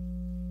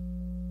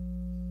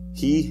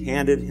 He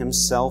handed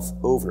himself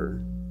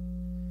over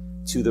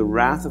to the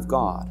wrath of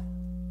God.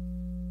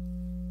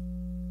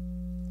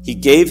 He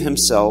gave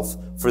himself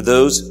for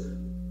those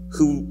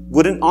who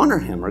wouldn't honor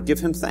him or give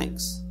him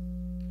thanks.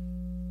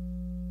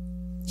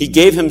 He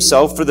gave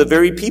himself for the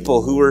very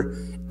people who were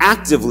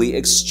actively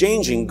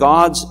exchanging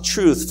God's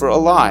truth for a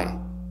lie.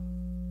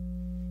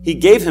 He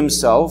gave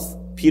himself,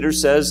 Peter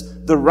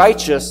says, the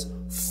righteous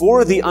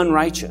for the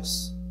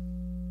unrighteous,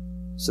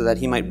 so that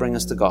he might bring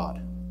us to God.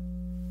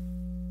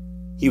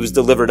 He was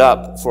delivered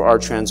up for our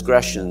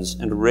transgressions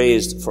and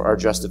raised for our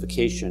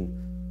justification,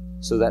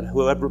 so that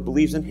whoever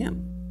believes in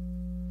him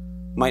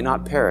might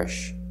not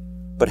perish,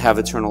 but have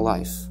eternal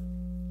life.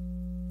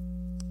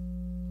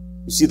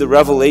 You see, the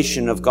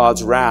revelation of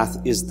God's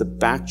wrath is the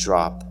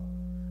backdrop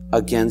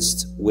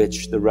against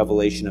which the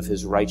revelation of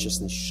his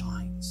righteousness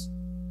shines.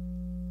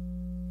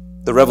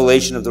 The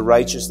revelation of the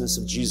righteousness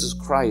of Jesus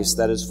Christ,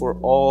 that is for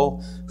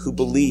all who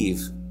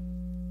believe.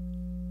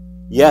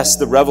 Yes,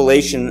 the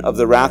revelation of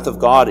the wrath of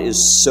God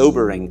is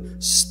sobering,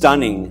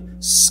 stunning,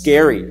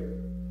 scary.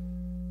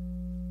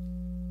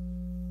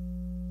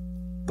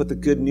 But the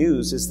good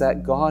news is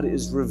that God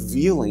is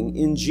revealing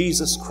in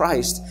Jesus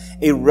Christ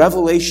a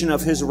revelation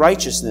of his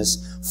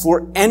righteousness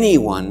for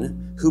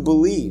anyone who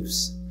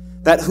believes.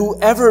 That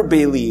whoever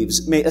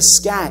believes may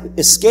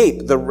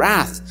escape the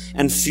wrath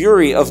and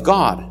fury of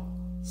God.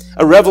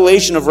 A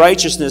revelation of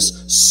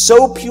righteousness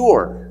so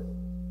pure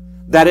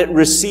that it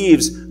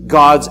receives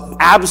God's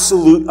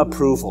absolute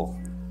approval.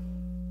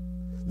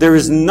 There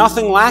is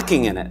nothing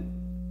lacking in it.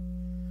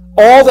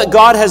 All that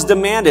God has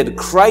demanded,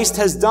 Christ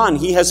has done.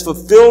 He has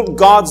fulfilled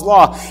God's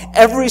law.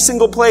 Every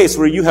single place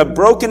where you have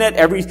broken it,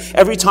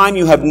 every time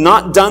you have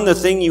not done the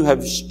thing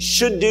you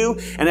should do,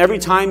 and every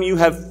time you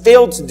have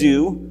failed to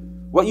do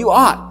what you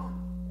ought,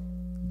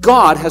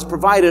 God has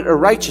provided a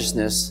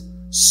righteousness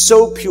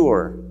so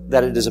pure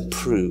that it is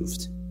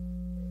approved.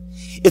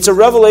 It's a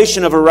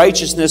revelation of a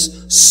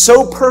righteousness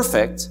so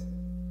perfect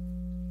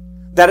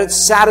that it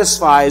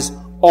satisfies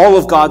all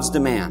of God's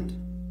demand.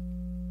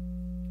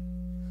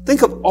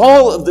 Think of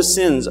all of the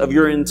sins of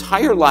your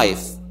entire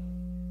life.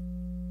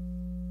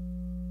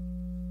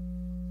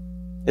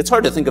 It's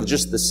hard to think of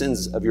just the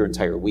sins of your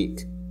entire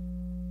week.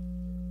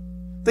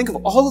 Think of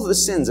all of the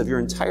sins of your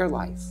entire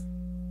life.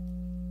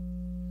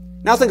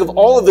 Now think of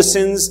all of the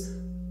sins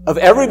of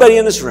everybody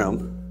in this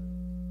room.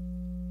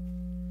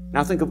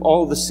 Now think of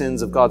all of the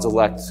sins of God's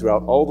elect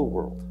throughout all the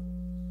world.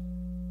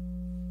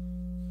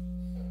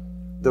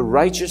 The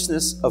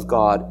righteousness of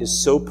God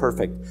is so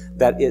perfect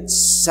that it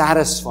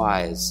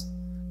satisfies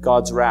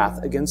God's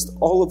wrath against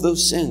all of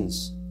those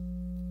sins.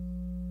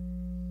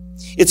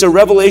 It's a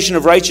revelation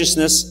of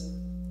righteousness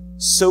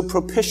so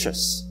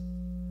propitious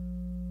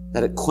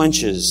that it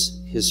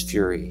quenches his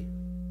fury.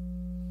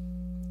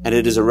 And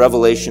it is a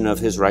revelation of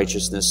his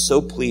righteousness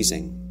so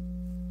pleasing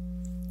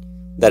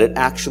that it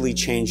actually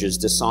changes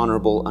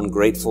dishonorable,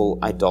 ungrateful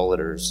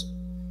idolaters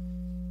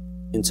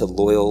into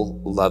loyal,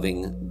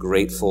 loving,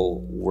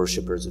 grateful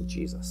worshipers of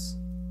Jesus.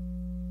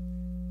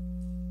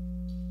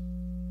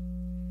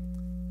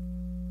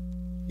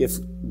 If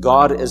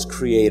God as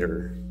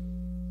creator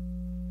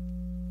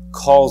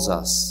calls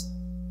us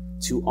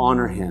to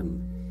honor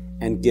him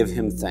and give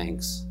him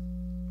thanks,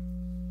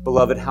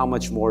 beloved, how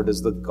much more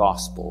does the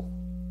gospel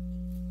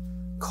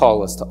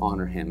call us to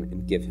honor him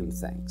and give him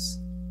thanks?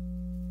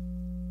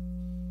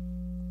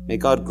 May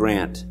God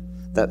grant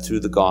that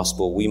through the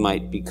gospel we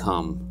might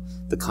become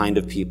the kind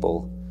of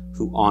people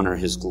who honor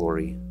his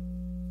glory,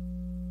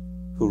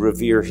 who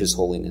revere his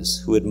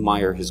holiness, who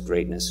admire his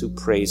greatness, who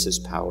praise his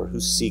power,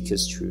 who seek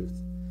his truth,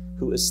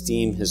 who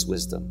esteem his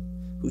wisdom,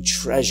 who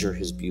treasure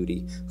his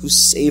beauty, who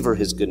savor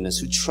his goodness,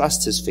 who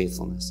trust his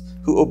faithfulness,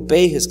 who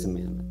obey his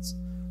commandments,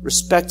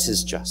 respect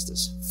his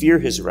justice, fear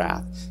his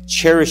wrath,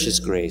 cherish his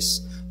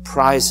grace,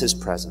 prize his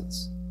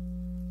presence,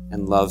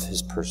 and love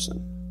his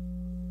person.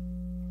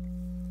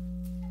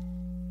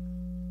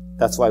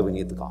 That's why we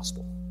need the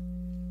gospel.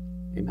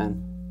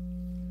 Amen.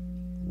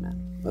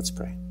 Amen. Let's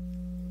pray.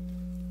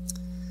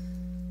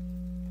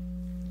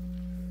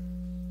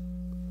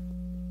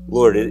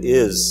 Lord, it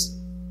is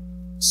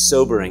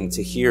sobering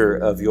to hear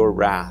of your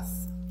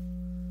wrath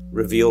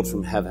revealed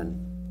from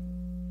heaven.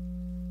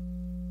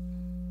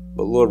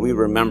 But Lord, we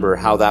remember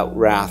how that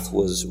wrath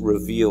was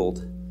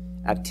revealed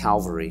at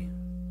Calvary.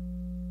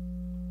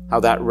 How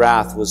that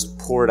wrath was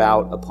poured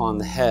out upon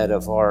the head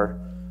of our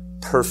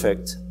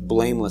perfect,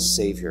 blameless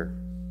Savior.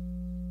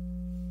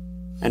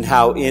 And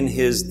how in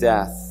his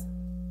death,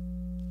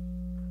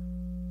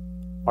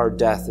 our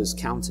death is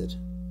counted.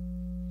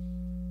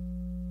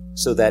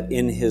 So that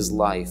in his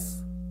life,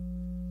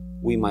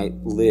 we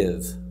might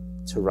live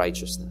to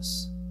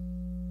righteousness.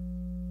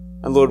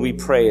 And Lord, we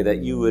pray that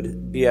you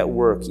would be at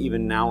work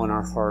even now in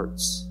our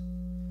hearts,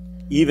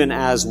 even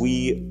as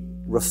we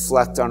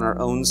reflect on our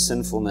own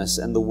sinfulness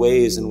and the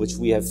ways in which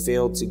we have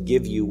failed to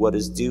give you what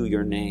is due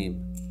your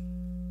name.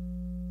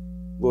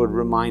 Lord,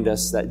 remind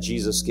us that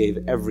Jesus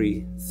gave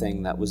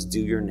everything that was due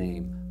your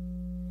name,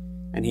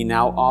 and he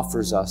now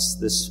offers us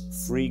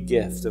this free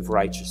gift of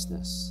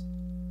righteousness.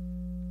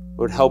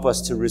 Lord, help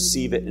us to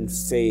receive it in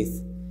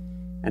faith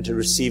and to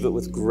receive it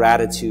with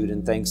gratitude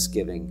and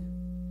thanksgiving,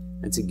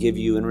 and to give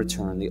you in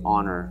return the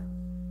honor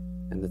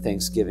and the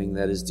thanksgiving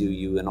that is due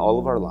you in all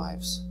of our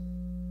lives.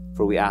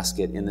 For we ask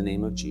it in the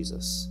name of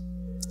Jesus.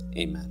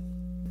 Amen.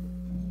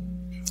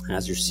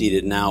 As you're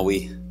seated now,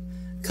 we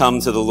come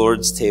to the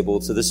Lord's table,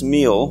 to this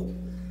meal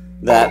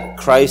that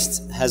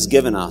Christ has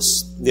given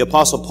us. The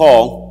Apostle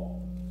Paul,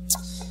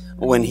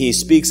 when he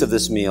speaks of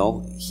this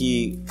meal,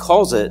 he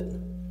calls it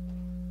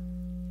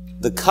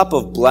the cup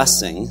of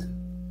blessing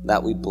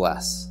that we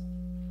bless.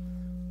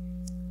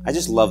 I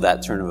just love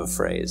that turn of a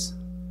phrase,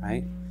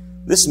 right?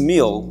 This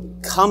meal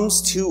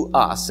comes to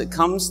us. It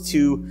comes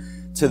to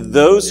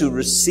those who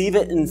receive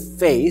it in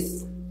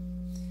faith.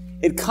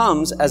 It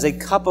comes as a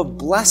cup of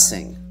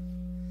blessing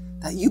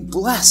that you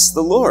bless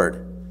the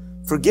Lord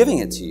for giving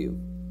it to you.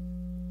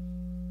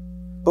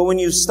 But when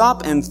you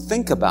stop and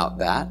think about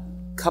that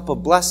cup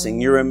of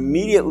blessing, you're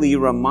immediately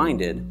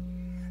reminded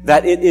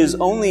that it is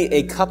only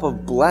a cup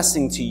of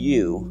blessing to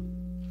you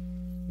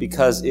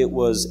because it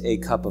was a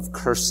cup of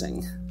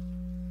cursing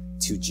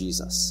to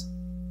Jesus.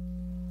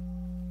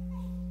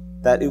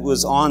 That it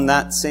was on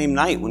that same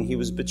night when he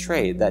was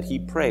betrayed that he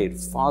prayed,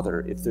 "Father,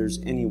 if there's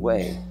any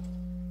way,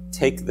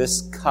 take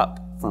this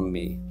cup from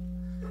me.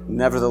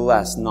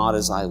 Nevertheless, not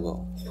as I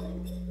will,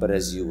 but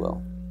as you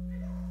will."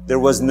 There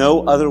was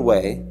no other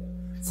way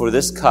for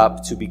this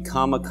cup to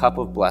become a cup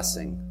of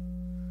blessing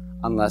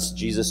unless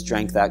Jesus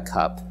drank that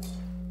cup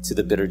to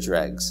the bitter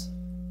dregs,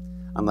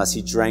 unless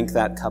he drank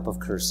that cup of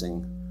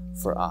cursing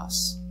for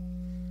us.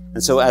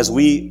 And so as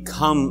we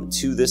come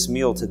to this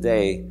meal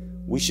today,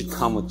 we should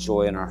come with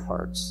joy in our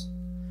hearts.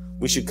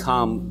 We should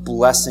come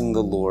blessing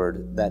the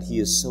Lord that he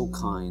is so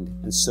kind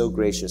and so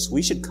gracious.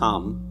 We should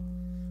come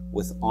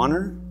with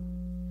honor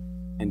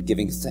and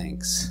giving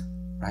thanks,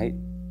 right?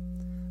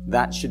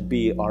 That should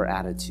be our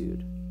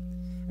attitude.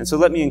 And so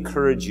let me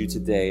encourage you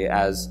today,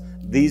 as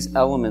these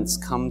elements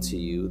come to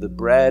you, the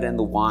bread and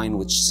the wine,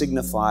 which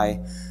signify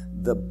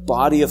the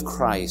body of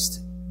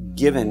Christ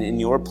given in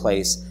your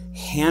place,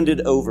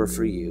 handed over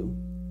for you,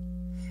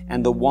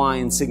 and the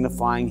wine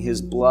signifying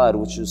his blood,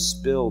 which is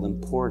spilled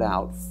and poured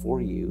out for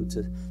you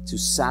to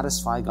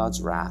satisfy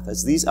God's wrath.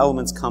 As these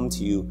elements come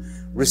to you,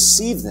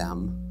 receive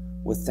them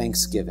with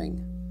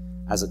thanksgiving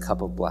as a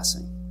cup of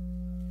blessing.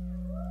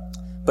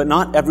 But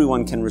not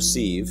everyone can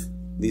receive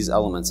these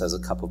elements as a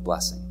cup of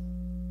blessing.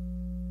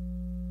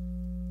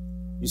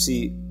 You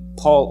see,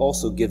 Paul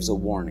also gives a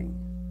warning.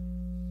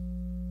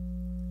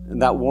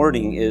 And that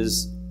warning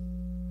is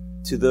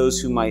to those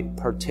who might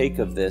partake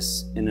of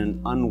this in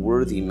an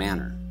unworthy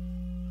manner.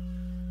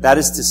 That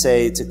is to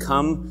say, to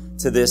come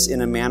to this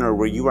in a manner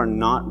where you are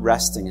not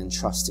resting and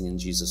trusting in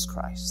Jesus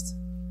Christ,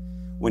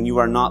 when you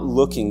are not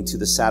looking to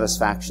the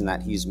satisfaction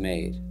that he's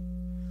made,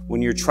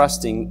 when you're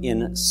trusting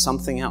in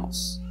something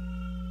else.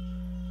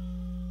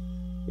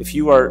 If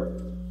you are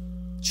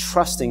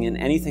trusting in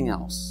anything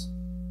else,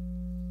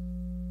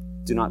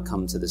 do not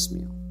come to this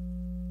meal.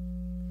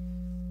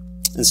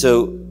 And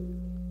so,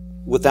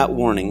 with that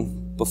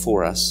warning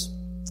before us,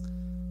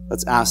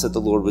 let's ask that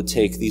the Lord would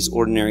take these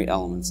ordinary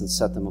elements and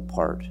set them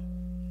apart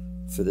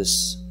for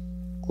this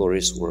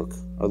glorious work.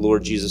 Our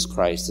Lord Jesus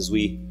Christ, as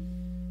we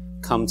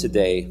come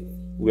today,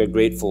 we are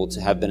grateful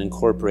to have been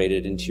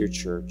incorporated into your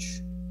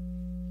church,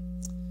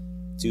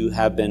 to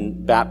have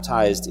been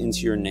baptized into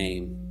your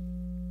name,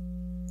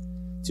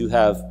 to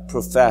have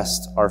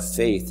professed our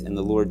faith in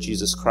the Lord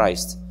Jesus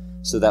Christ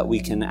so that we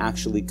can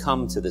actually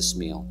come to this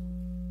meal,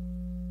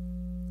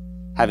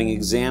 having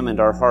examined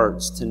our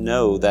hearts to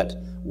know that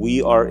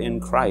we are in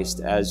Christ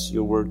as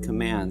your word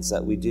commands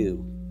that we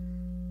do.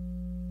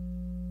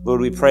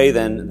 Lord, we pray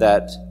then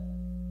that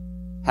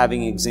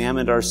having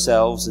examined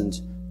ourselves and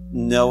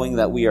knowing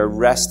that we are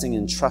resting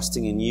and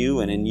trusting in you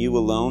and in you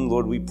alone,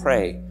 Lord, we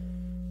pray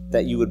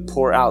that you would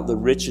pour out the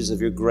riches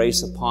of your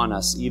grace upon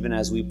us even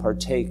as we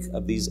partake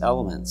of these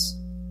elements.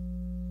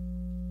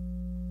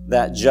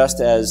 That just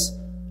as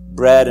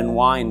bread and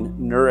wine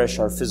nourish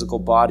our physical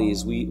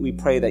bodies, we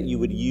pray that you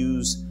would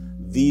use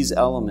these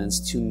elements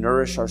to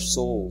nourish our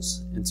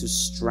souls and to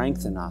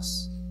strengthen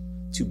us,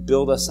 to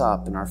build us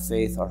up in our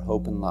faith, our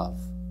hope, and love.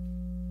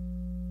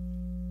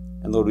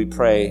 And Lord, we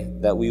pray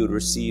that we would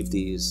receive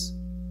these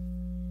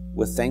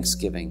with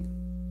thanksgiving.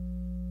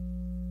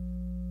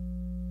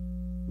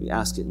 We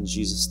ask it in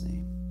Jesus'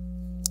 name.